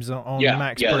 12 games on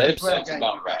Max Preps. That's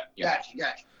about right. Yeah.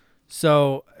 Gotcha.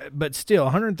 So, but still,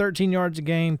 113 yards a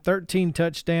game, 13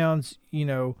 touchdowns.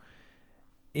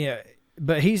 Yeah.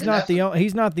 But he's not the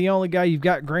only guy. You've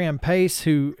got Graham Pace,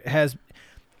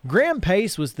 Graham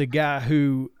Pace was the guy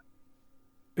who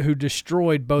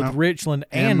destroyed both Richland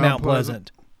and Mount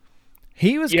Pleasant.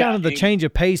 He was kind of the change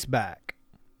of pace back.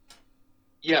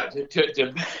 Yeah,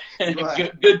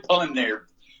 good pun there.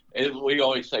 As we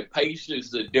always say, pace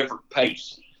is a different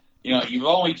pace. You've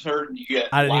always heard you get.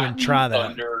 I didn't even try that.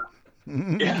 Thunder.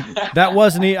 That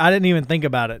wasn't. I didn't even think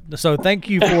about it. So thank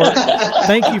you for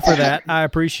that. I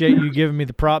appreciate you giving me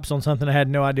the props on something I had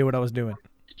no idea what I was doing.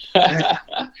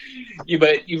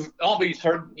 But you've always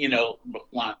heard,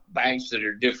 like backs that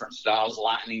are different styles,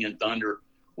 lightning and thunder.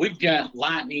 We've got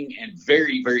lightning and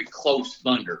very, very close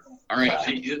thunder. All right,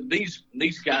 so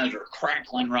these guys are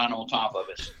crackling right on top of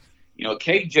us.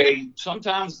 KJ,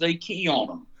 sometimes they key on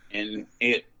them, and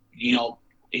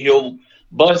he'll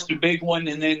bust a big one,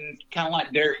 and then kind of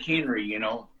like Derrick Henry, a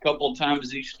couple of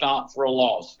times he stopped for a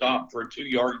loss, stopped for a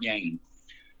 2-yard gain.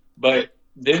 But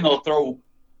then they'll throw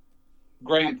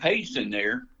Graham Pace in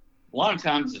there. A lot of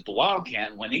times at the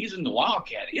Wildcat, when he's in the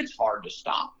Wildcat, it's hard to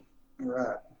stop.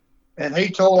 Right. And he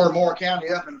tore Moore County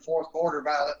up in the fourth quarter.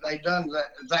 They done that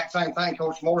exact same thing.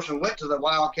 Coach Morrison went to the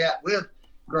Wildcat with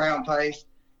Graham Pace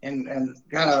and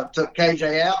kind of took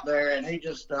KJ out there, and he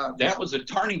just that was a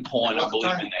turning point, I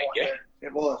believe, in that game.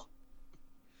 It was.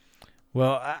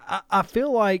 Well, I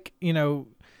feel like,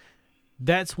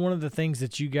 that's one of the things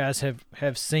that you guys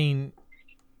have seen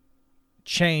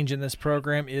change in this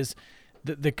program is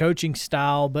the coaching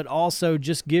style, but also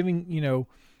just giving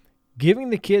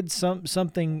the kids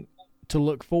something to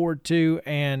look forward to,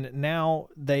 and now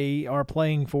they are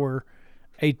playing for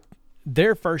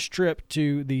their first trip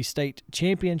to the state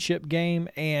championship game,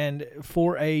 and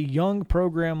for a young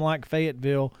program like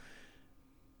Fayetteville,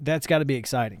 that's got to be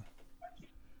exciting.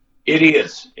 It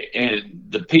is, and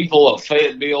the people of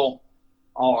Fayetteville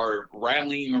are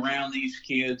rallying around these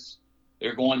kids.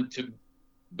 They're going to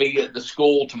be at the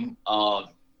school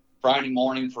Friday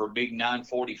morning for a big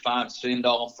 9:45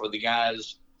 send-off for the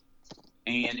guys.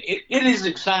 And it is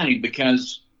exciting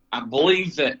because I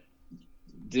believe that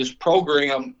this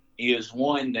program is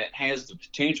one that has the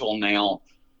potential now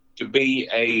to be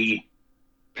a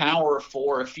power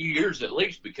for a few years at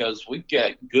least, because we've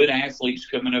got good athletes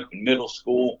coming up in middle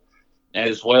school,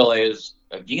 as well as,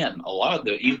 again, a lot of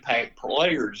the impact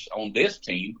players on this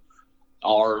team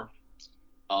are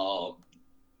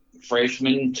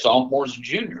freshmen, sophomores, and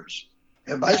juniors.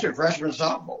 Yeah, basically freshmen,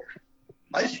 sophomores.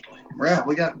 Basically, yeah,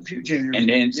 we got a few juniors. And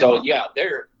then, so yeah,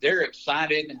 they're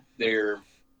excited. They're,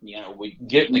 we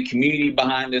getting the community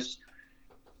behind us.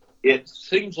 It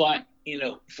seems like,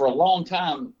 for a long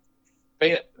time,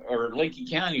 Lincoln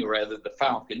County, rather, the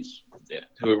Falcons,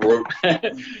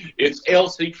 it's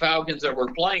LC Falcons that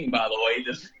we're playing, by the way.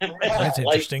 That's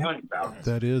interesting.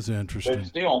 That is interesting. But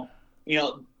still,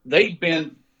 they've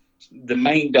been the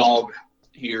main dog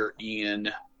here in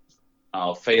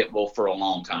Fayetteville for a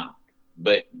long time.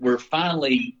 But we're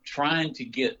finally trying to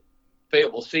get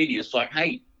Fayetteville City. It's like,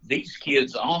 hey, these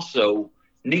kids also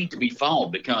need to be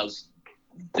followed because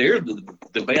they're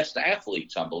the best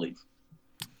athletes, I believe.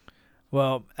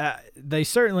 Well, they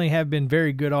certainly have been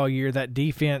very good all year. That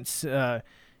defense,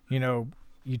 you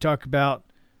talk about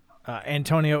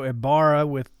Antonio Ibarra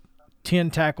with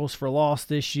 10 tackles for loss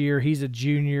this year. He's a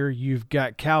junior. You've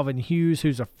got Calvin Hughes,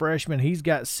 who's a freshman. He's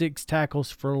got 6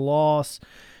 tackles for loss.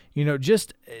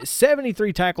 Just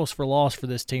 73 tackles for loss for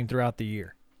this team throughout the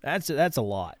year. That's a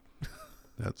lot.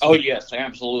 Yes,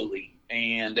 absolutely.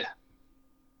 And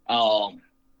I'm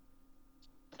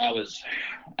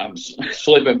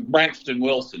slipping. Braxton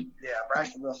Wilson. Yeah,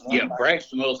 Braxton Wilson. Yeah,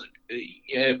 Braxton Wilson.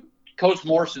 Coach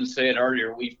Morrison said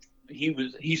earlier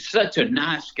he's such a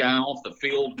nice guy off the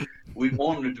field. We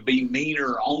want him to be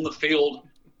meaner on the field.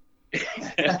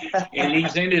 And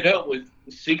he's ended up with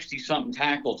 60-something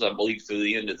tackles, I believe, through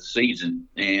the end of the season.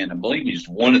 And I believe he's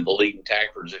one of the leading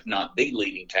tacklers, if not the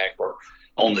leading tackler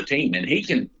on the team. And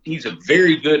he's a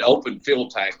very good open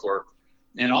field tackler.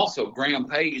 And also Graham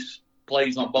Pace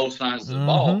plays on both sides of the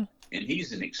ball, and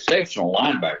he's an exceptional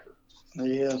linebacker.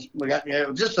 He is. We got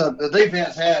the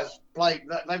defense has played.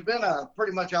 They've been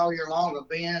pretty much all year long a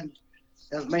bend,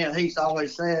 as me and Heath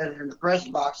always said in the press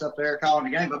box up there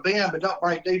calling the game. But bend, but don't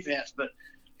break defense. But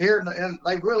here, and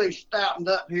they've really stoutened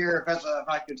up here. If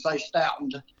I could say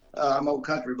stoutened, I'm old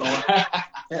country boy.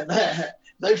 And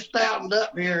they've stoutened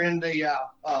up here in the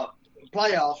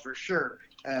playoffs for sure.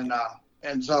 And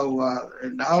so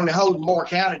only holding Moore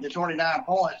County to 29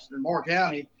 points in Moore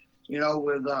County,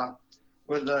 with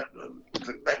that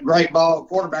great ball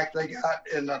quarterback they got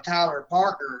in Tyler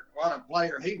Parker, what a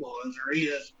player he was, or he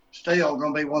is still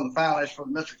going to be one of the finalists for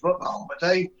Mr. Football. But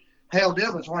they held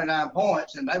them to 29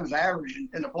 points, and they was averaging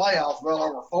in the playoffs well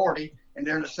over 40, and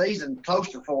during the season close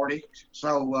to 40.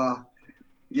 So,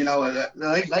 they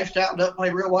stoutened up,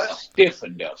 played real well.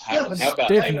 Stiffened up. How about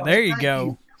that? There you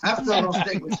go. I'm still going to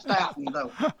stick with Stoughton,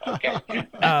 though.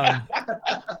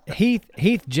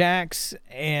 Heath Jacks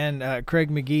and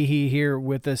Craig McGehee here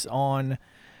with us on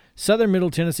Southern Middle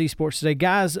Tennessee Sports Today.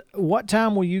 Guys, what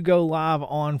time will you go live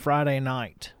on Friday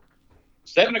night?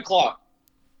 7 o'clock.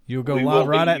 You'll go live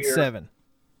right at 7.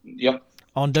 Yep.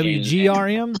 On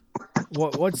WGRM?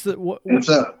 What's the what? It's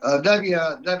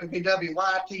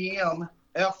WBWYTM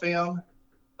FM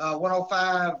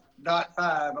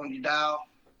 105.5 on your dial.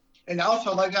 And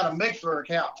also, they've got a Mixler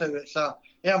account, too. It's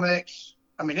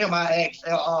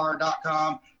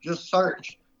MIXLR.com. Just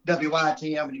search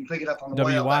WYTM, and you can pick it up on the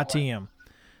web. WYTM.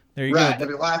 There you go.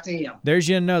 WYTM. There's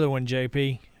you another one,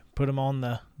 JP. Put them on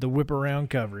the whip-around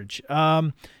coverage.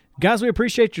 Guys, we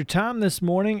appreciate your time this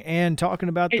morning and talking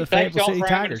about the thanks Fayetteville y'all City for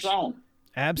having Tigers. us on.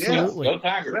 Absolutely. Go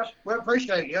Tigers. We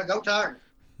appreciate it. Yeah, go Tigers.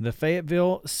 The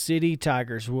Fayetteville City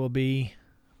Tigers will be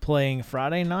playing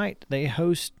Friday night. They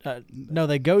host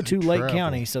they go to Lake travel.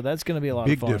 County, so that's going to be a lot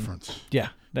Big of fun. difference. Yeah,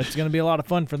 that's going to be a lot of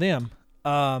fun for them.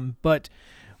 But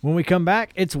when we come back,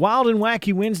 it's Wild and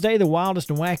Wacky Wednesday, the wildest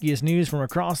and wackiest news from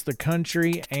across the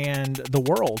country and the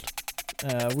world.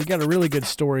 We got a really good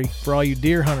story for all you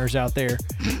deer hunters out there.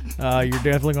 You're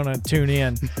definitely going to tune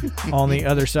in on the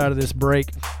other side of this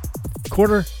break.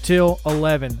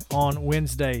 11:45 on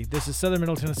Wednesday. This is Southern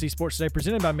Middle Tennessee Sports Today,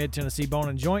 presented by Mid-Tennessee Bone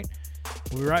and Joint.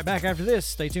 We'll be right back after this.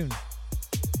 Stay tuned.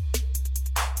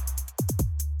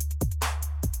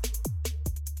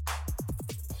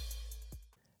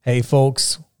 Hey,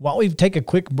 folks. While we take a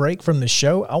quick break from the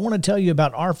show, I want to tell you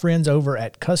about our friends over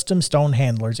at Custom Stone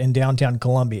Handlers in downtown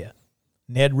Columbia.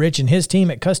 Ned Rich and his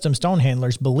team at Custom Stone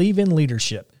Handlers believe in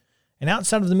leadership. And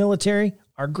outside of the military,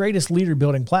 our greatest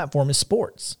leader-building platform is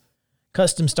sports.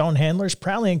 Custom Stone Handlers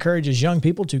proudly encourages young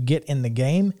people to get in the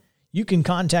game. You can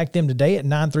contact them today at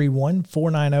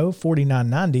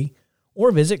 931-490-4990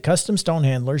 or visit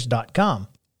CustomStonehandlers.com.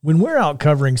 When we're out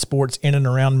covering sports in and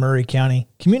around Murray County,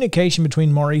 communication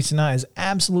between Maurice and I is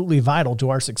absolutely vital to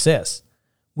our success.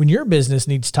 When your business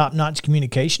needs top-notch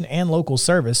communication and local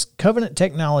service, Covenant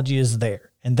Technology is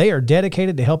there, and they are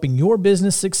dedicated to helping your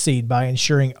business succeed by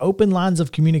ensuring open lines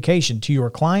of communication to your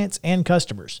clients and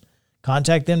customers.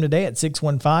 Contact them today at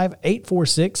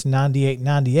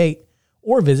 615-846-9898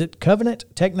 or visit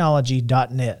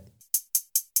covenanttechnology.net.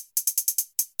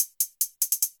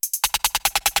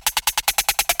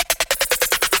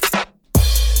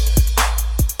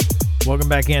 Welcome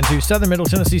back into Southern Middle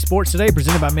Tennessee Sports Today,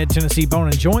 presented by Mid-Tennessee Bone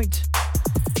and Joint.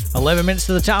 11 minutes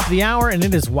to the top of the hour, and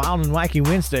it is Wild and Wacky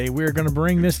Wednesday. We're going to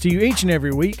bring this to you each and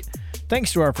every week,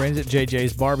 thanks to our friends at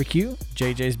JJ's Barbecue.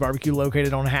 JJ's Barbecue,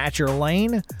 located on Hatcher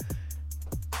Lane,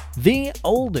 the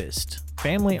oldest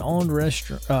family-owned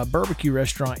barbecue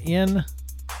restaurant in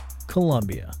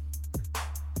Columbia.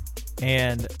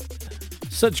 And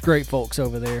such great folks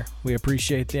over there. We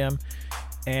appreciate them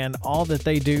and all that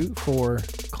they do for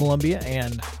Columbia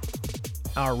and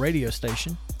our radio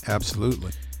station.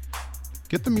 Absolutely.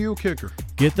 Get the mule kicker.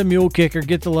 Get the mule kicker.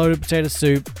 Get the loaded potato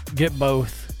soup. Get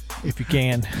both if you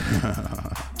can.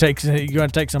 You're going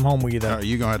to take some home with you, though.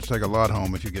 You're going to have to take a lot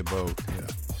home if you get both. Yeah.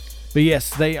 But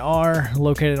yes, they are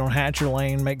located on Hatcher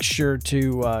Lane. Make sure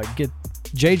to get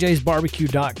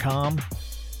jjsbarbecue.com.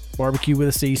 Barbecue with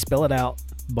a C. Spell it out.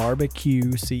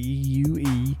 Barbecue,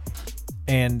 C-E-U-E.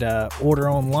 And order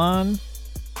online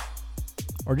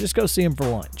or just go see them for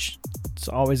lunch. It's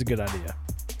always a good idea.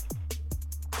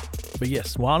 But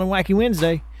yes, Wild and Wacky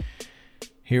Wednesday.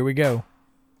 Here we go.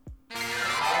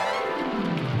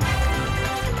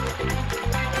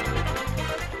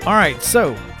 All right,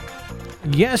 so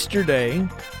yesterday,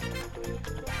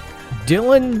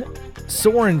 Dylan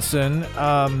Sorensen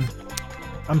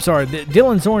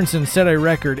set a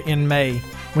record in May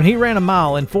when he ran a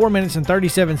mile in 4 minutes and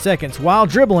 37 seconds while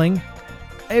dribbling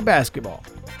a basketball.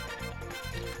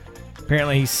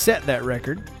 Apparently, he set that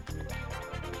record.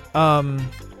 But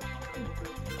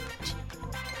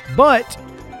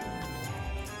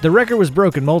the record was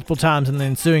broken multiple times in the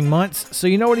ensuing months. So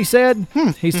you know what he said?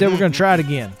 He said, we're going to try it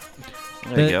again.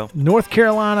 There you go. North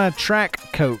Carolina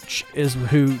track coach is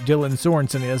who Dylan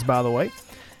Sorensen is, by the way.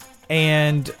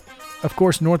 And of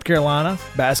course, North Carolina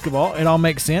basketball. It all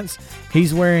makes sense.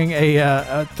 He's wearing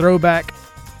a throwback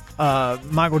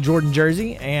Michael Jordan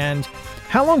jersey. And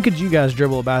how long could you guys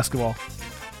dribble a basketball?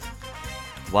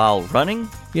 While running?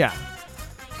 Yeah.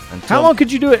 How long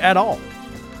could you do it at all?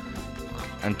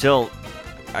 Until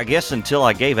I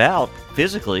gave out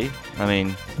physically.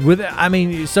 You're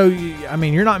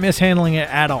not mishandling it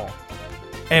at all.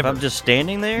 Ever. If I'm just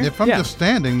standing there? If I'm just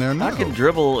standing there, no. I can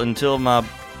dribble until my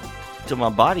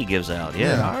body gives out.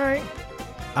 Yeah. All right.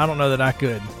 I don't know that I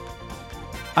could.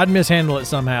 I'd mishandle it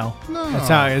somehow. No. It's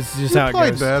just how it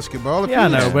played goes. Basketball. Yeah, I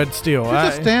know, but still. You're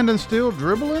just standing still,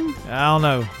 dribbling? I don't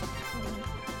know.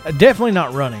 Definitely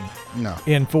not running. No.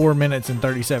 In 4 minutes and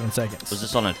 37 seconds. Was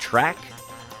this on a track?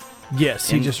 Yes,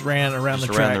 he just ran around the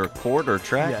track. Around the court or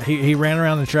track? Yeah, he ran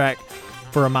around the track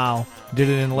for a mile. Did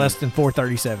it in less than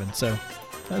 4:37. So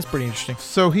that's pretty interesting.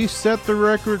 So he set the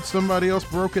record. Somebody else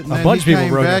broke it. And a bunch of people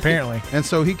broke it, apparently. And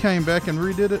so he came back and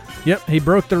redid it? Yep, he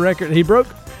broke the record. He broke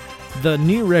the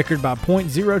new record by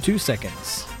 0.02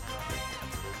 seconds.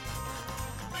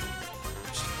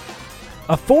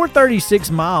 A 4:36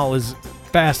 mile is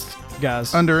fast,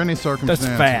 guys. Under any circumstance.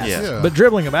 That's fast. Yeah. But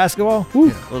dribbling a basketball?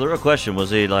 Yeah. Well, the real question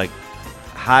was,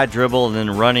 high dribble and then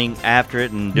running after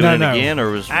it and doing it again,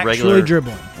 or was actually regular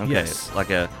dribbling? Okay, Yes. like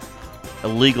a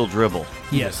illegal dribble.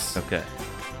 Yes. Okay.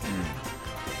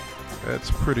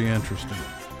 That's pretty interesting.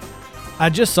 I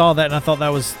just saw that and I thought that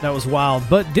was wild.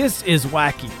 But this is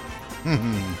wacky.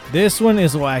 This one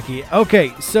is wacky.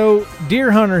 Okay, so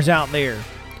deer hunters out there,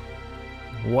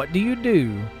 what do you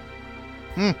do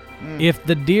if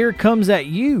the deer comes at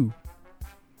you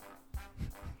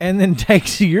and then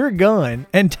takes your gun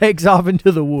and takes off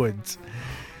into the woods?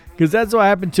 Because that's what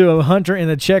happened to a hunter in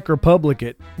the Czech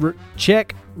Republic.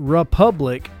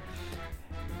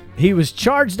 He was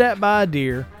charged at by a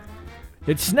deer.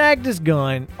 It snagged his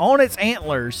gun on its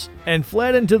antlers and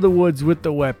fled into the woods with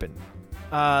the weapon.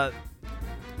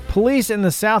 Police in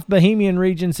the South Bohemian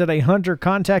region said a hunter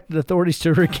contacted authorities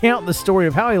to recount the story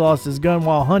of how he lost his gun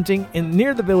while hunting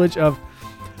near the village of...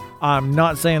 I'm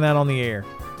not saying that on the air.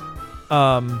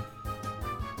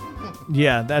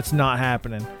 Yeah, that's not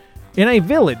happening. In a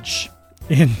village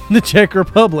in the Czech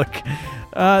Republic.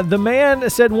 The man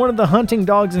said one of the hunting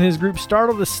dogs in his group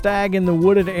startled a stag in the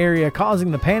wooded area,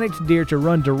 causing the panicked deer to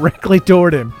run directly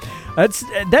toward him.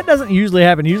 That doesn't usually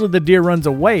happen. Usually the deer runs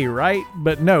away, right?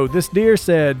 But no, this deer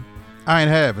said, I ain't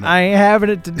having it. I ain't having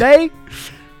it today.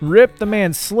 Ripped the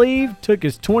man's sleeve, took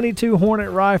his .22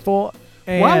 Hornet rifle.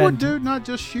 And, why would dude not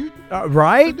just shoot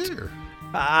right? the deer?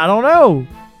 I don't know.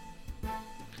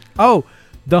 Oh,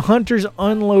 the hunter's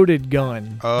unloaded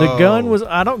gun. The gun was,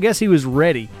 I don't guess he was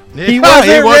ready. He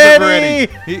wasn't ready.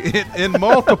 In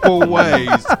multiple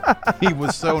ways, he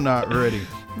was so not ready.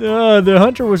 The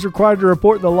hunter was required to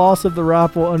report the loss of the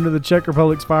rifle under the Czech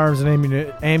Republic's Firearms and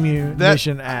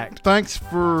Ammunition Act. Thanks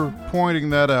for pointing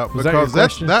that out, Was because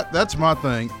that your that's my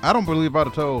thing. I don't believe I'd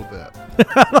have told that.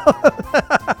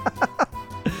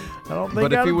 I don't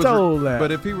think I'd have told that.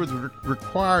 But if he was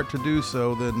required to do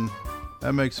so, then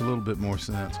that makes a little bit more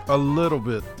sense. A little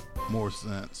bit more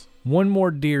sense. One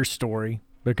more deer story,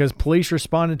 because police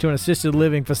responded to an assisted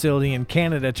living facility in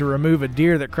Canada to remove a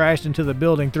deer that crashed into the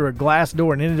building through a glass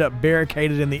door and ended up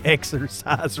barricaded in the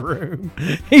exercise room.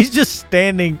 He's just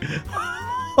standing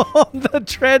on the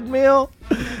treadmill.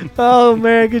 Oh,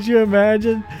 man, could you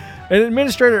imagine? An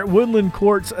administrator at Woodland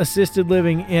Courts Assisted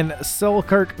Living in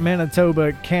Selkirk,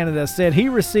 Manitoba, Canada, said he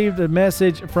received a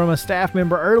message from a staff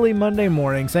member early Monday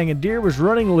morning saying a deer was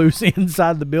running loose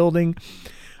inside the building.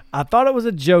 I thought it was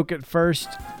a joke at first,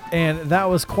 and that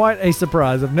was quite a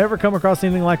surprise. I've never come across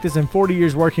anything like this in 40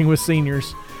 years working with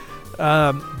seniors.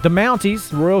 The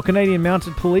Mounties, Royal Canadian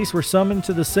Mounted Police, were summoned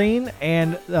to the scene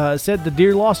and said the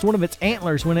deer lost one of its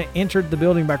antlers when it entered the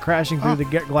building by crashing through the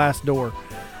glass door.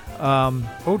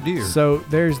 Oh, dear. So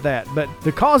there's that. But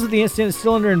the cause of the incident is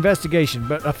still under investigation.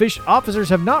 But officers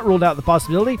have not ruled out the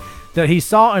possibility that he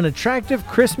saw an attractive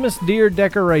Christmas deer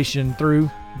decoration through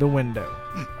the window.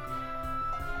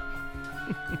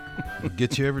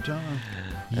 Get you every time.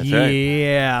 That's right.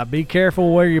 Yeah, be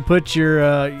careful where you put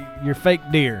your fake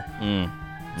deer.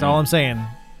 That's all I'm saying.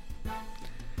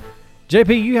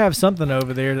 JP, you have something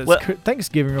over there that's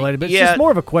Thanksgiving related, but it's just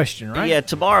more of a question, right? Yeah,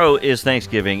 tomorrow is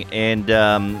Thanksgiving, and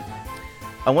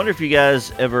I wonder if you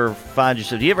guys ever find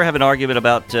yourself, do you ever have an argument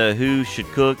about who should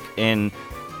cook, and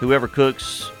whoever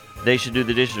cooks, they should do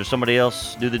the dishes, or somebody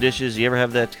else do the dishes? You ever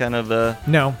have that kind of...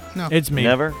 No, it's me.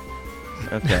 Never?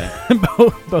 Okay.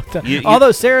 both times.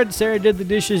 Although Sarah did the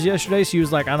dishes yesterday, she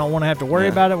was like, I don't want to have to worry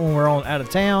about it when we're out of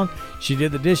town. She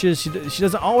did the dishes. She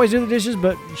doesn't always do the dishes,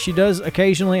 but she does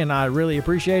occasionally, and I really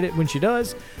appreciate it when she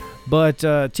does. But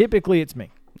typically, it's me.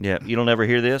 Yeah, you don't ever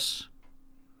hear this?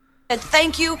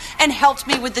 Thank you and helped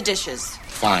me with the dishes.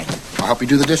 Fine. I'll help you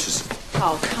do the dishes.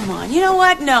 Oh, come on. You know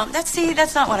what? No, that's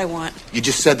not what I want. You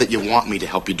just said that you want me to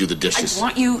help you do the dishes. I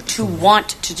want you to want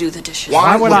to do the dishes.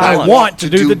 Why would I want to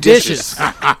do the dishes? All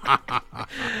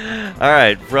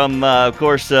right. From, of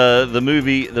course, the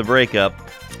movie The Breakup,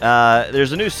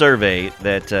 there's a new survey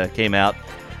that came out.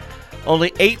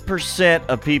 Only 8%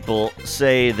 of people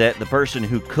say that the person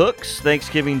who cooks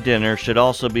Thanksgiving dinner should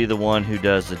also be the one who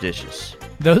does the dishes.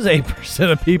 Those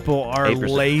 8% of people are 8%.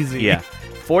 lazy. Yeah.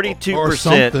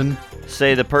 42%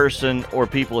 say the person or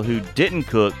people who didn't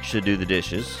cook should do the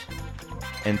dishes.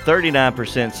 And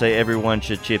 39% say everyone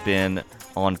should chip in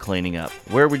on cleaning up.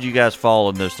 Where would you guys fall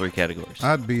in those three categories?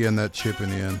 I'd be in that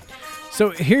chipping in. So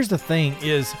here's the thing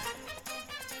is,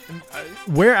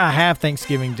 where I have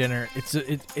Thanksgiving dinner,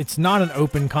 it's not an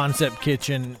open concept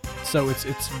kitchen, so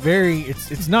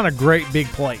it's not a great big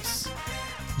place.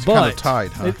 It's kind of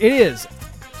tight, huh? It is.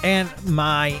 And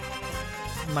my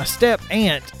step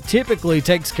aunt typically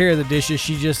takes care of the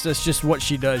dishes. That's just what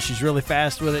she does. She's really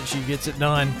fast with it. She gets it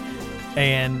done.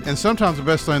 And sometimes the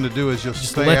best thing to do is just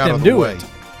stay let out them of the do way. it.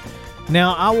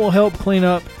 Now, I will help clean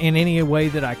up in any way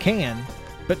that I can,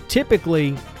 but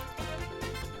typically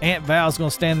Aunt Val's going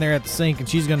to stand there at the sink and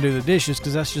she's going to do the dishes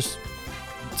because that's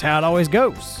how it always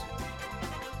goes.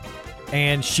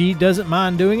 And she doesn't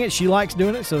mind doing it. She likes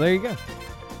doing it, so there you go.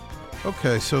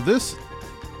 Okay, so this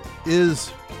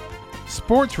is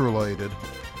sports-related,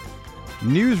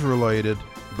 news-related,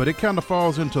 but it kind of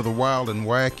falls into the wild and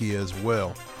wacky as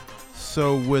well.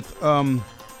 So with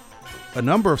a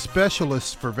number of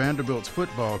specialists for Vanderbilt's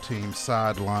football team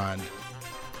sidelined,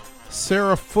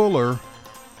 Sarah Fuller,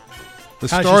 the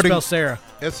How starting... does she spell Sarah?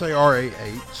 S-A-R-A-H.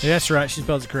 Yeah, that's right. She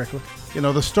spells it correctly. You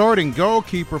know, the starting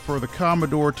goalkeeper for the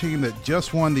Commodore team that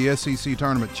just won the SEC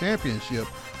Tournament Championship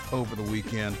over the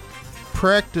weekend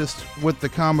practiced with the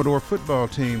Commodore football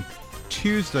team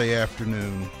Tuesday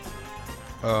afternoon.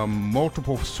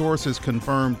 Multiple sources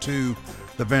confirmed to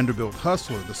the Vanderbilt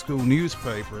Hustler, the school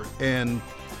newspaper, and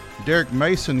Derek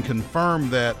Mason confirmed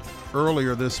that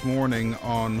earlier this morning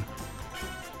on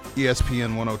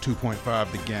ESPN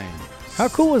 102.5 The Game. How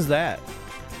cool is that?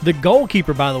 The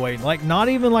goalkeeper, by the way, like not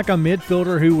even like a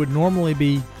midfielder who would normally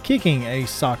be kicking a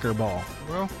soccer ball.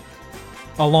 Well,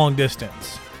 a long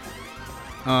distance.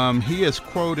 He is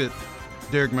quoted,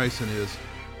 Derek Mason is,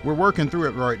 "We're working through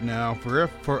it right now.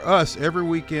 For us, every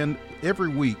week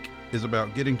is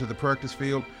about getting to the practice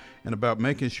field and about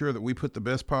making sure that we put the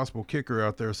best possible kicker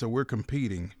out there so we're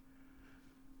competing.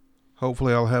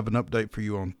 Hopefully I'll have an update for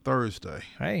you on Thursday."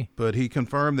 Hey. But he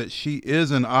confirmed that she is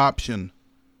an option.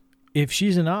 If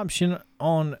she's an option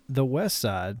on the west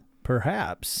side,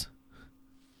 perhaps,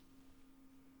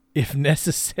 if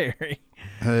necessary.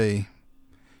 Hey,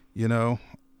 you know,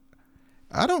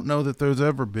 I don't know that there's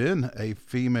ever been a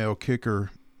female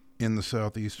kicker in the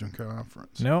Southeastern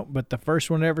Conference. No, but the first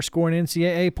one to ever score an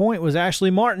NCAA point was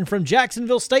Ashley Martin from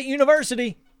Jacksonville State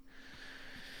University.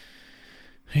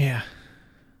 Yeah.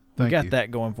 We got that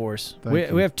going for us.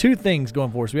 We have two things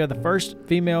going for us. We have the first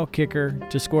female kicker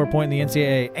to score a point in the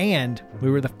NCAA, and we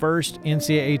were the first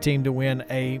NCAA team to win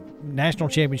a national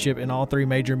championship in all three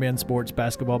major men's sports,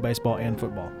 basketball, baseball, and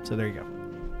football. So there you go.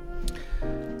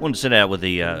 Wanted to sit out with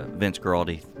the Vince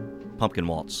Guaraldi Pumpkin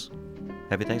Waltz.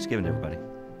 Happy Thanksgiving, everybody.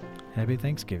 Happy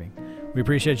Thanksgiving. We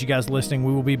appreciate you guys listening.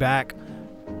 We will be back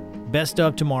best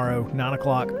of tomorrow, 9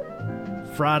 o'clock.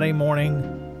 Friday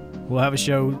morning, we'll have a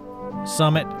show.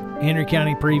 Summit, Henry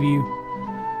County preview.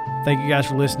 Thank you guys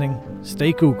for listening.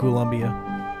 Stay cool, Columbia.